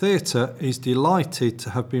Inclusive Theatre is delighted to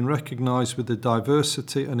have been recognised with the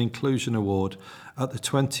Diversity and Inclusion Award at the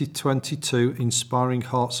 2022 Inspiring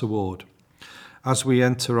Hearts Award. As we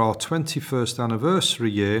enter our 21st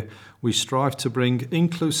anniversary year, we strive to bring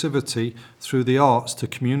inclusivity through the arts to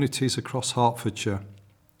communities across Hertfordshire."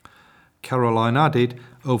 Caroline added,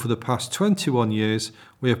 "Over the past 21 years,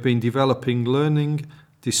 we have been developing, learning,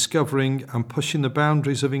 discovering and pushing the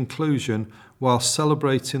boundaries of inclusion while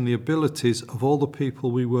celebrating the abilities of all the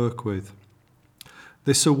people we work with.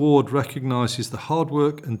 This award recognises the hard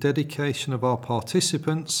work and dedication of our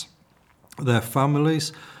participants, their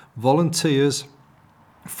families, volunteers,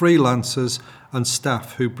 freelancers and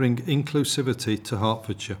staff who bring inclusivity to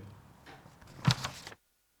Hertfordshire."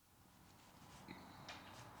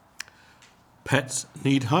 Pets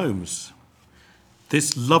need homes.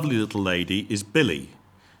 This lovely little lady is Billy.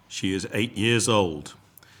 She is 8 years old.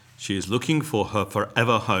 She is looking for her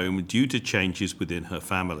forever home due to changes within her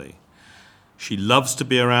family. She loves to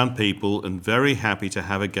be around people and very happy to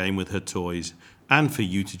have a game with her toys and for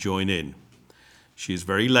you to join in. She is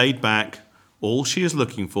very laid back. All she is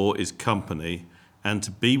looking for is company and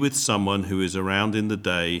to be with someone who is around in the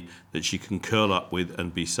day that she can curl up with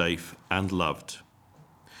and be safe and loved.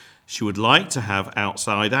 She would like to have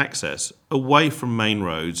outside access, away from main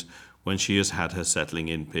roads, when she has had her settling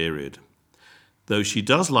in period. Though she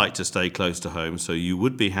does like to stay close to home, so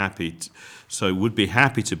would be happy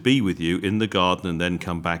to be with you in the garden and then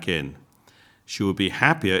come back in. She would be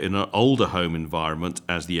happier in an older home environment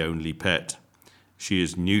as the only pet. She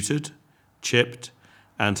is neutered, chipped,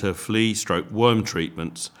 and her flea/worm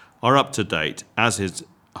treatments are up to date, as is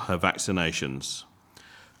her vaccinations.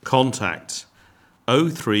 Contact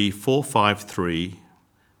 03453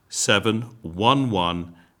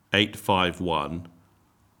 711 851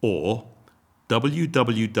 or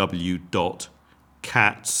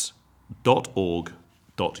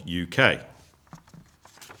www.cats.org.uk.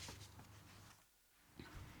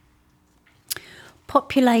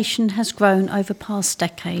 Population has grown over past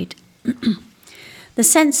decade. The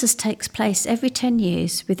census takes place every 10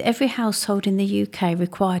 years, with every household in the UK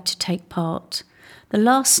required to take part. The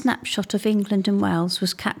last snapshot of England and Wales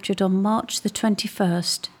was captured on March the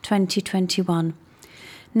 21st, 2021.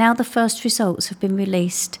 Now the first results have been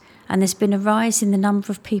released and there's been a rise in the number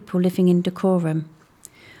of people living in Dacorum.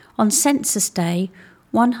 On Census Day,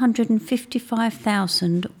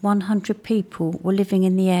 155,100 people were living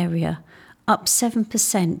in the area, up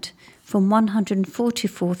 7% from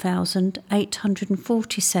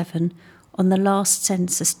 144,847 on the last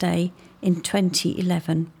Census Day in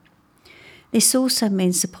 2011. This also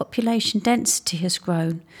means the population density has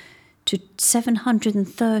grown to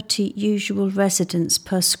 730 usual residents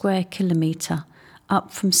per square kilometre,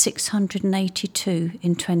 up from 682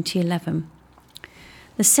 in 2011.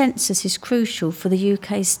 The census is crucial for the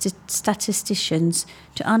UK's statisticians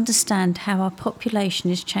to understand how our population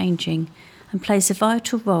is changing and plays a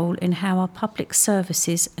vital role in how our public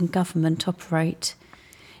services and government operate.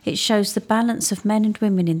 It shows the balance of men and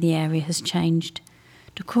women in the area has changed.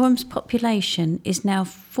 Dacorum's population is now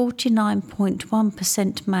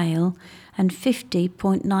 49.1% male and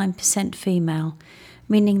 50.9% female,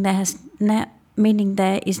 meaning there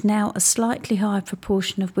is now a slightly higher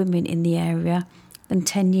proportion of women in the area than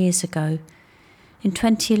 10 years ago. In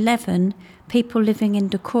 2011, people living in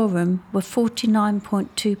Dacorum were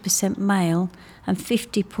 49.2% male and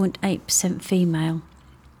 50.8% female.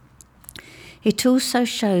 It also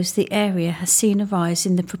shows the area has seen a rise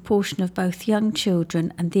in the proportion of both young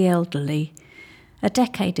children and the elderly. A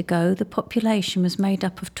decade ago, the population was made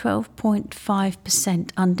up of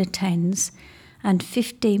 12.5% under 10s and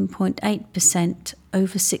 15.8%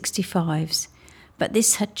 over 65s, but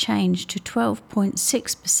this had changed to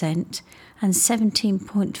 12.6% and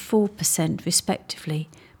 17.4% respectively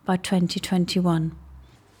by 2021.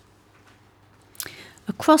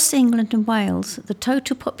 Across England and Wales, the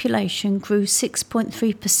total population grew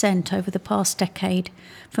 6.3% over the past decade,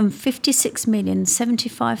 from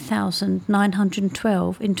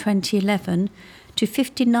 56,075,912 in 2011 to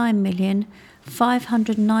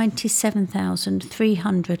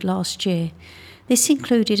 59,597,300 last year. This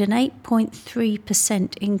included an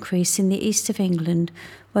 8.3% increase in the east of England,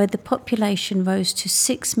 where the population rose to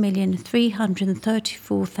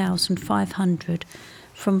 6,334,500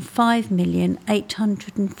 from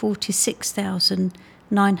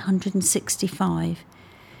 5,846,965.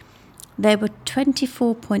 There were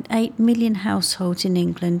 24.8 million households in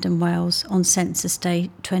England and Wales on Census Day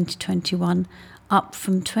 2021, up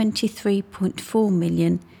from 23.4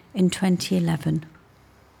 million in 2011.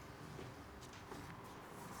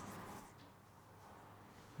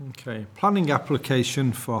 Okay, planning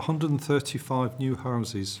application for 135 new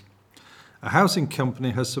houses. A housing company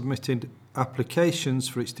has submitted applications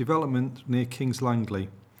for its development near Kings Langley.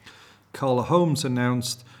 Carla Homes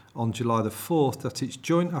announced on July the 4th that its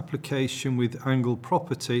joint application with Angle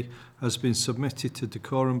Property has been submitted to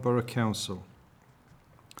Dacorum Borough Council.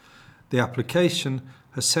 The application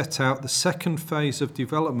has set out the second phase of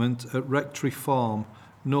development at Rectory Farm,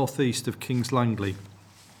 northeast of Kings Langley.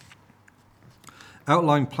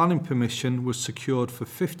 Outline planning permission was secured for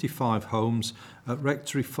 55 homes at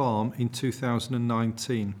Rectory Farm in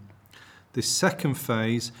 2019. This second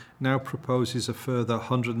phase now proposes a further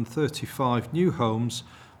 135 new homes,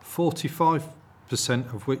 45%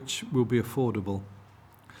 of which will be affordable.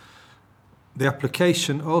 The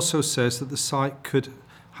application also says that the site could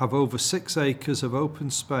have over 6 acres of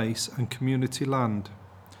open space and community land.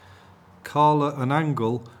 Carla and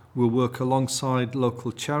Angle will work alongside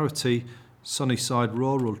local charity Sunnyside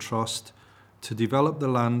Rural Trust to develop the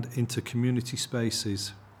land into community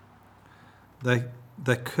spaces. This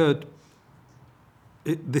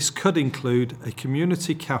could include a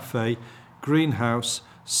community cafe, greenhouse,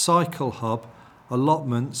 cycle hub,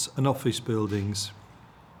 allotments and office buildings.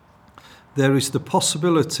 There is the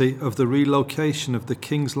possibility of the relocation of the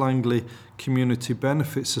Kings Langley Community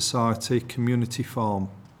Benefit Society community farm.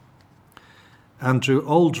 Andrew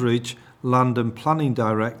Aldridge, Land and Planning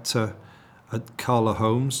Director at Carla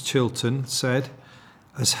Homes, Chiltern, said,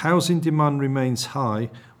 "As housing demand remains high,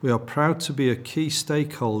 we are proud to be a key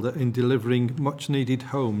stakeholder in delivering much-needed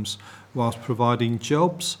homes whilst providing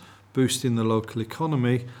jobs, boosting the local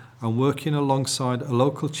economy and working alongside a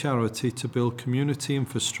local charity to build community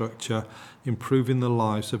infrastructure, improving the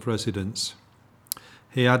lives of residents."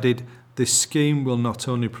 He added, "This scheme will not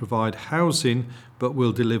only provide housing but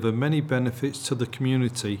will deliver many benefits to the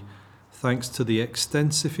community, thanks to the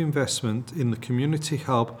extensive investment in the community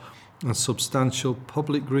hub and substantial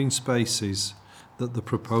public green spaces that the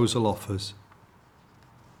proposal offers."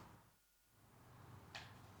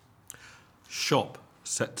 Shop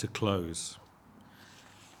set to close.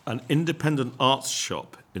 An independent arts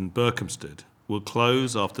shop in Berkhamsted will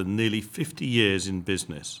close after nearly 50 years in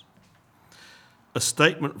business. A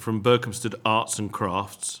statement from Berkhamsted Arts and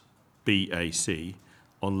Crafts, BAC,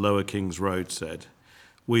 on Lower Kings Road said,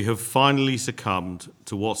 "We have finally succumbed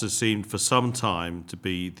to what has seemed for some time to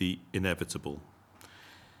be the inevitable."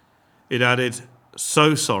 It added,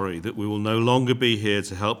 "So sorry that we will no longer be here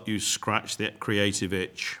to help you scratch that creative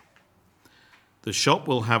itch." The shop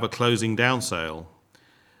will have a closing down sale.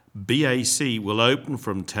 BAC will open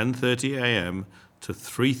from 10:30 a.m. to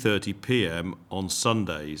 3:30 p.m. on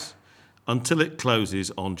Sundays until it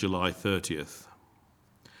closes on July 30th.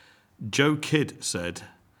 Joe Kidd said,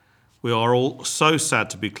 "We are all so sad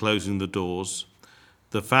to be closing the doors.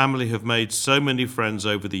 The family have made so many friends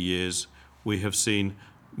over the years. We have seen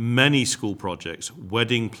many school projects,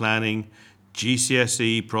 wedding planning,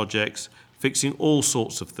 GCSE projects, fixing all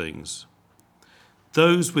sorts of things.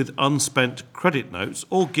 Those with unspent credit notes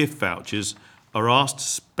or gift vouchers are asked to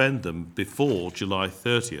spend them before July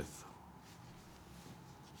 30th.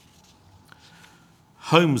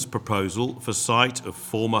 Homes proposal for site of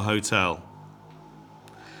former hotel.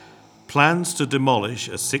 Plans to demolish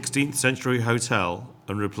a 16th century hotel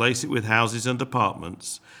and replace it with houses and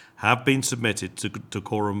apartments have been submitted to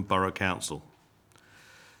Dacorum Borough Council.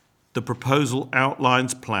 The proposal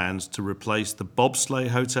outlines plans to replace the Bobsleigh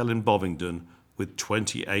Hotel in Bovingdon with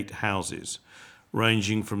 28 houses,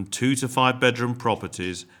 ranging from 2 to 5 bedroom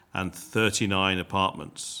properties and 39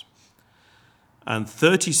 apartments. And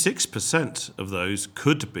 36% of those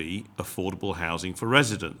could be affordable housing for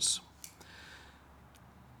residents.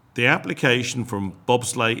 The application from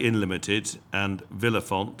Bobsleigh Inn Limited and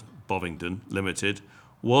Villafont, Bovingdon Limited,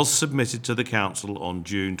 was submitted to the Council on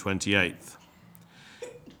June 28th.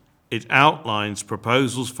 It outlines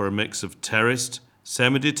proposals for a mix of terraced,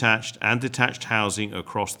 semi-detached and detached housing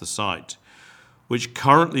across the site, which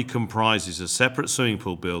currently comprises a separate swimming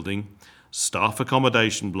pool building, staff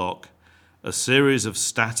accommodation block, a series of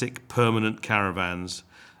static permanent caravans,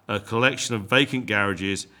 a collection of vacant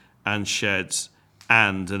garages and sheds,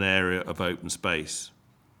 and an area of open space.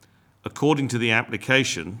 According to the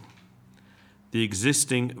application, the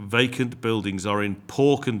existing vacant buildings are in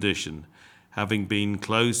poor condition, having been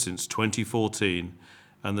closed since 2014,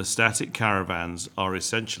 and the static caravans are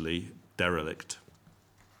essentially derelict.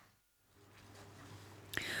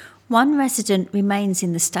 One resident remains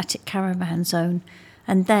in the static caravan zone,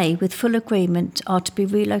 and they, with full agreement, are to be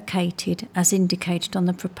relocated as indicated on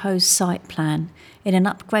the proposed site plan in an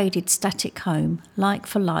upgraded static home, like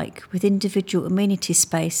for like, with individual amenity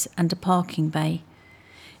space and a parking bay.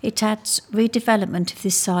 It adds redevelopment of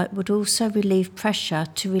this site would also relieve pressure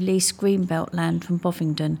to release Greenbelt land from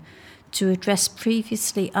Bovingdon to address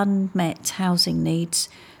previously unmet housing needs,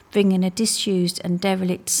 bringing a disused and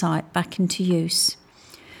derelict site back into use.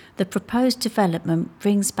 The proposed development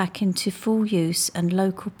brings back into full use and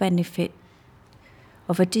local benefit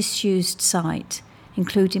of a disused site,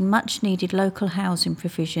 including much needed local housing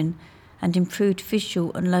provision and improved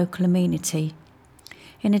visual and local amenity.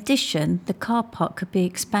 In addition, the car park could be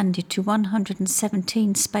expanded to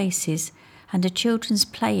 117 spaces and a children's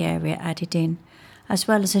play area added in, as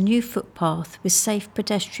well as a new footpath with safe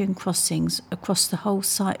pedestrian crossings across the whole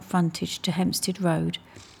site frontage to Hempstead Road,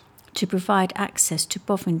 to provide access to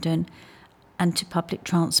Bovingdon and to public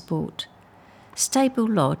transport. Stable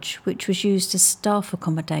Lodge, which was used as staff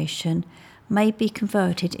accommodation, may be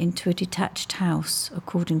converted into a detached house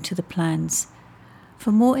according to the plans.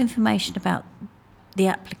 For more information about the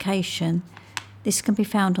application, this can be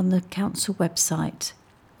found on the council website.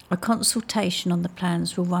 A consultation on the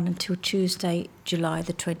plans will run until Tuesday, July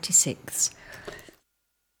the 26th.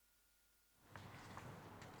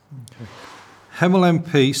 Okay. Hemel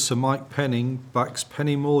MP Sir Mike Penning backs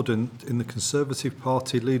Penny Mordaunt in the Conservative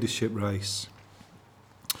Party leadership race.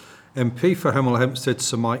 MP for Hemel Hempstead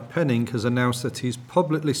Sir Mike Penning has announced that he is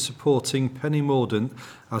publicly supporting Penny Mordaunt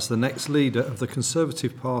as the next leader of the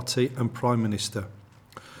Conservative Party and Prime Minister.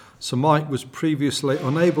 Sir Mike was previously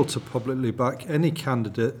unable to publicly back any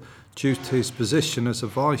candidate due to his position as a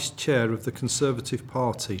Vice Chair of the Conservative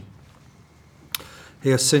Party. He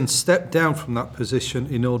has since stepped down from that position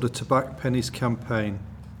in order to back Penny's campaign.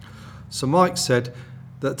 Sir Mike said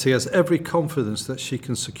that he has every confidence that she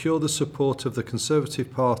can secure the support of the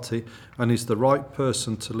Conservative Party and is the right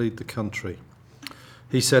person to lead the country.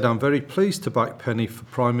 He said, "I'm very pleased to back Penny for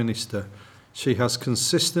Prime Minister. She has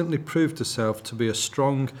consistently proved herself to be a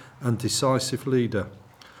strong and decisive leader."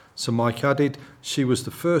 Sir Mike added, "She was the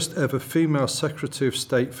first ever female Secretary of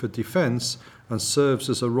State for Defence and serves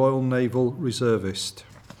as a Royal Naval Reservist."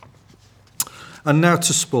 And now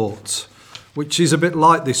to sport, which is a bit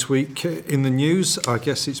light this week in the news. I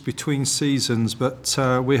guess it's between seasons, but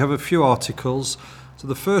we have a few articles. So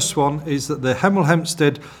the first one is that the Hemel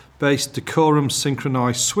Hempstead-based Dacorum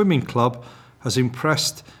Synchronised Swimming Club has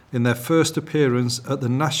impressed in their first appearance at the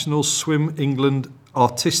National Swim England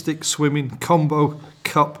Artistic Swimming Combo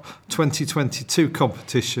Cup 2022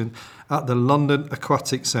 competition at the London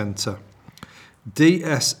Aquatic Centre.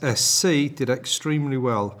 DSSC did extremely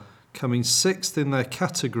well, coming sixth in their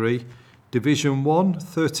category, Division 1,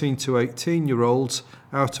 13 to 18-year-olds,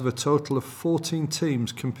 out of a total of 14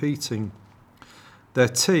 teams competing. Their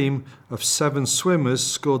team of 7 swimmers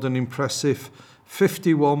scored an impressive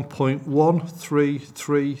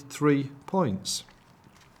 51.1333 points.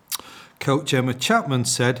 Coach Emma Chapman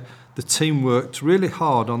said the team worked really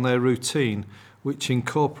hard on their routine, which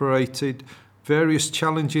incorporated various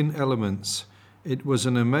challenging elements. It was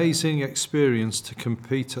an amazing experience to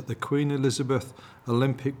compete at the Queen Elizabeth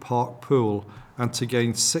Olympic Park pool, and to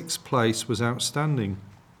gain 6th place was outstanding.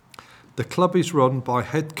 The club is run by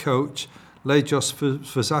head coach Lejos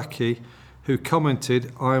Fazaki, who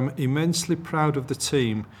commented, "I am immensely proud of the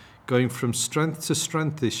team going from strength to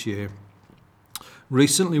strength this year,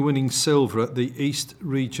 recently winning silver at the East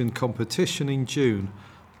Region competition in June.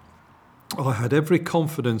 I had every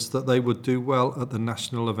confidence that they would do well at the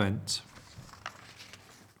national event."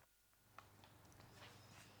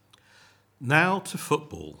 Now to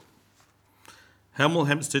football. Hemel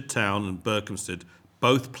Hempstead Town and Berkhamsted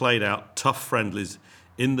both played out tough friendlies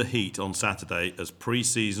in the heat on Saturday as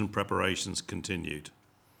pre-season preparations continued.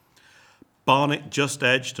 Barnet just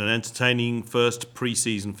edged an entertaining first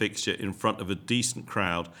pre-season fixture in front of a decent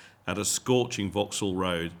crowd at a scorching Vauxhall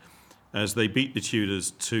Road as they beat the Tudors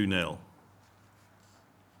 2-0.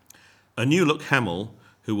 A new-look Hemel,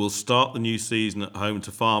 who will start the new season at home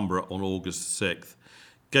to Farnborough on August 6th,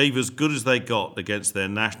 gave as good as they got against their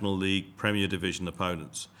National League Premier Division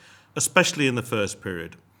opponents, especially in the first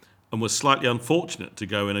period, and was slightly unfortunate to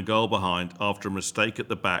go in a goal behind after a mistake at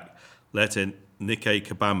the back let in Nike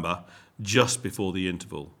Kabamba just before the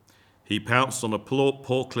interval. He pounced on a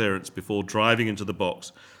poor clearance before driving into the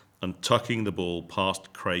box and tucking the ball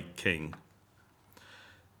past Craig King.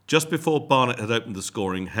 Just before Barnet had opened the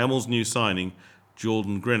scoring, Hemmel's new signing,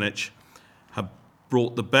 Jordan Greenwich, had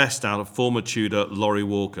brought the best out of former Tudor Laurie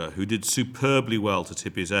Walker, who did superbly well to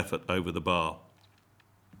tip his effort over the bar.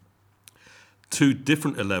 Two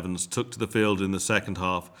different 11s took to the field in the second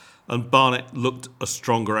half, and Barnet looked a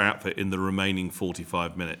stronger outfit in the remaining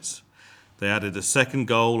 45 minutes. They added a second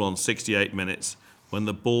goal on 68 minutes when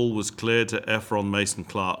the ball was cleared to Efron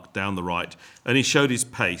Mason-Clark down the right, and he showed his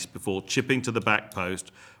pace before chipping to the back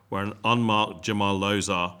post where an unmarked Jamal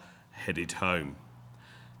Lozar headed home.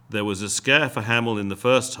 There was a scare for Hemel in the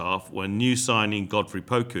first half when new signing Godfrey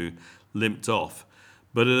Poku limped off,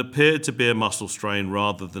 but it appeared to be a muscle strain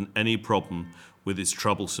rather than any problem with his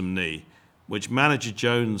troublesome knee, which manager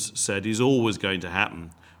Jones said is always going to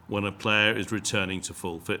happen when a player is returning to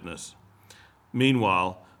full fitness.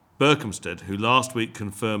 Meanwhile, Berkhamsted, who last week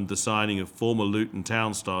confirmed the signing of former Luton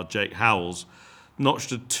Town star Jake Howells,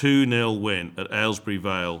 notched a 2-0 win at Aylesbury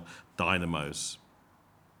Vale Dynamos.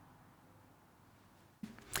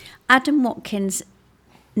 Adam Watkins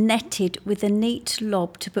netted with a neat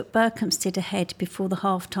lob to put Berkhamsted ahead before the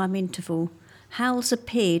half-time interval. Howells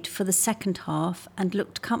appeared for the second half and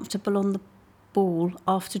looked comfortable on the ball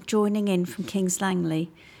after joining in from Kings Langley.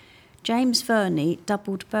 James Verney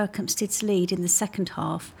doubled Berkhamsted's lead in the second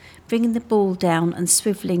half, bringing the ball down and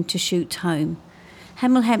swivelling to shoot home.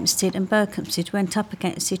 Hemel Hempstead and Berkhamsted went up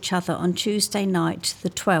against each other on Tuesday night, the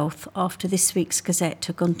 12th, after this week's Gazette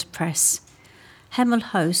had gone to press. Hemel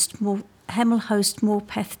host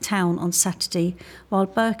Morpeth Town on Saturday, while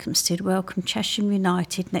Berkhamsted welcomed Chesham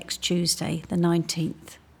United next Tuesday, the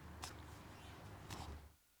 19th.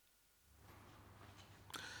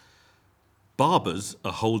 Barbers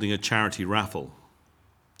are holding a charity raffle.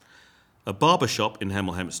 A barber shop in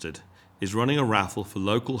Hemel Hempstead is running a raffle for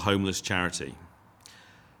local homeless charity.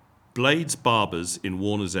 Blades Barbers in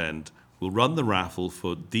Warner's End will run the raffle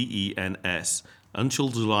for DENS until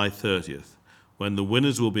July 30th, when the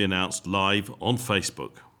winners will be announced live on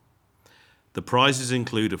Facebook. The prizes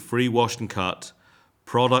include a free wash and cut,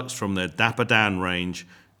 products from their Dapper Dan range,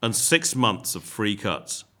 and 6 months of free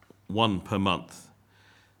cuts, one per month.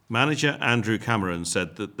 Manager Andrew Cameron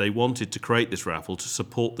said that they wanted to create this raffle to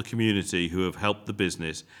support the community who have helped the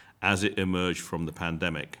business as it emerged from the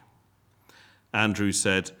pandemic. Andrew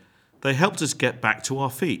said, "They helped us get back to our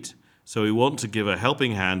feet, so we want to give a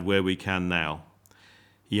helping hand where we can now."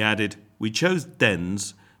 He added, "We chose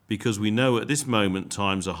DENS because we know at this moment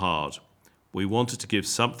times are hard. We wanted to give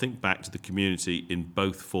something back to the community in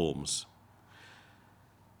both forms."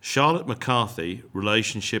 Charlotte McCarthy,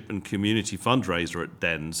 Relationship and Community Fundraiser at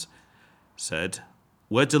DENS, said,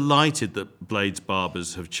 "We're delighted that Blades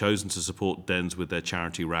Barbers have chosen to support DENS with their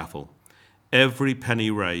charity raffle. Every penny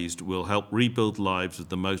raised will help rebuild lives of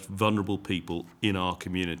the most vulnerable people in our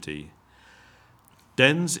community."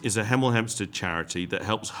 DENS is a Hemel Hempstead charity that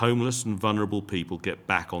helps homeless and vulnerable people get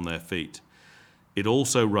back on their feet. It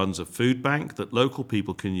also runs a food bank that local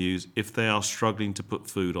people can use if they are struggling to put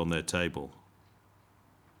food on their table.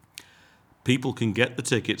 People can get the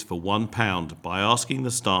tickets for £1 by asking the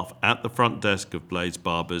staff at the front desk of Blades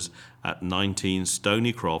Barbers at 19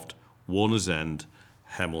 Stony Croft, Warner's End,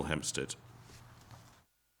 Hemel Hempstead.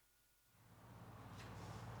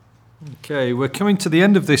 Okay, we're coming to the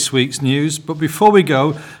end of this week's news, but before we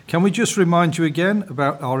go, can we just remind you again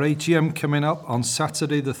about our AGM coming up on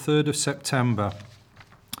Saturday the 3rd of September.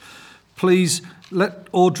 Please let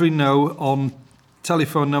Audrey know on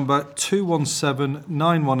telephone number 217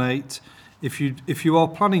 918 if you are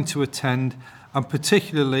planning to attend, and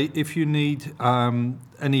particularly if you need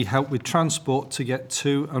any help with transport to get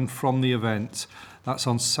to and from the event. That's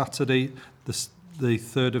on Saturday the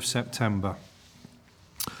 3rd of September.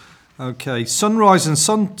 Okay, sunrise and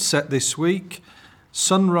sunset this week.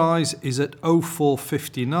 Sunrise is at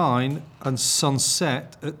 04:59 and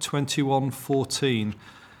sunset at 21:14.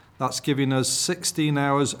 That's giving us 16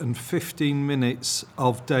 hours and 15 minutes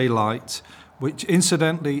of daylight, which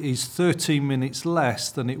incidentally is 13 minutes less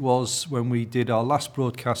than it was when we did our last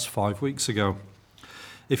broadcast 5 weeks ago.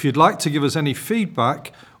 If you'd like to give us any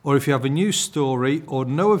feedback, or if you have a news story or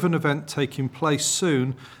know of an event taking place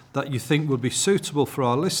soon that you think would be suitable for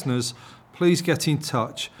our listeners, please get in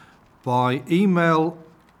touch by email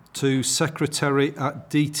to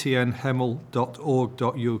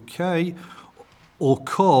secretary@dtnhemel.org.uk or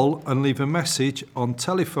call and leave a message on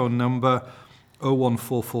telephone number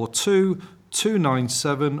 01442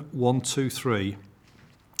 297 123.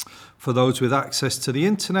 For those with access to the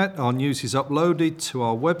internet, our news is uploaded to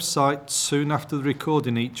our website soon after the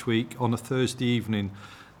recording each week on a Thursday evening.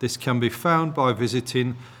 This can be found by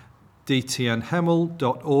visiting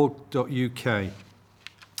dtnhemel.org.uk.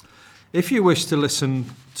 If you wish to listen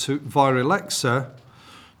to via Alexa,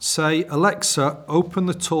 say, Alexa, open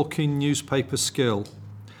the Talking Newspaper skill.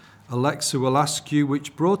 Alexa will ask you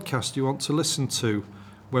which broadcast you want to listen to.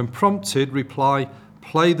 When prompted, reply,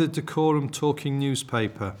 play the Dacorum Talking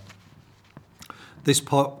Newspaper. This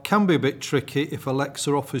part can be a bit tricky. If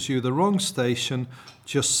Alexa offers you the wrong station,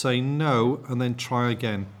 just say no and then try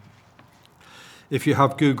again. If you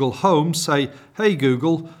have Google Home, say, hey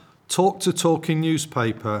Google, talk to Talking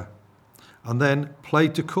Newspaper, and then play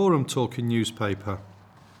Dacorum Talking Newspaper.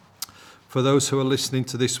 For those who are listening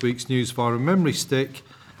to this week's news via a memory stick,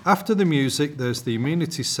 after the music there's the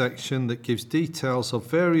immunity section that gives details of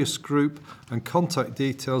various group and contact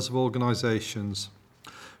details of organisations.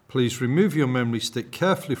 Please remove your memory stick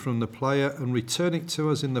carefully from the player and return it to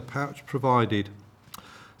us in the pouch provided.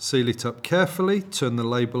 Seal it up carefully, turn the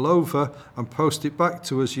label over and post it back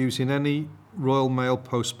to us using any Royal Mail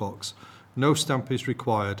postbox. No stamp is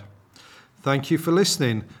required. Thank you for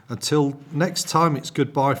listening. Until next time, it's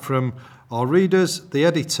goodbye from our readers, the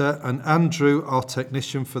editor, and Andrew, our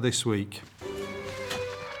technician for this week.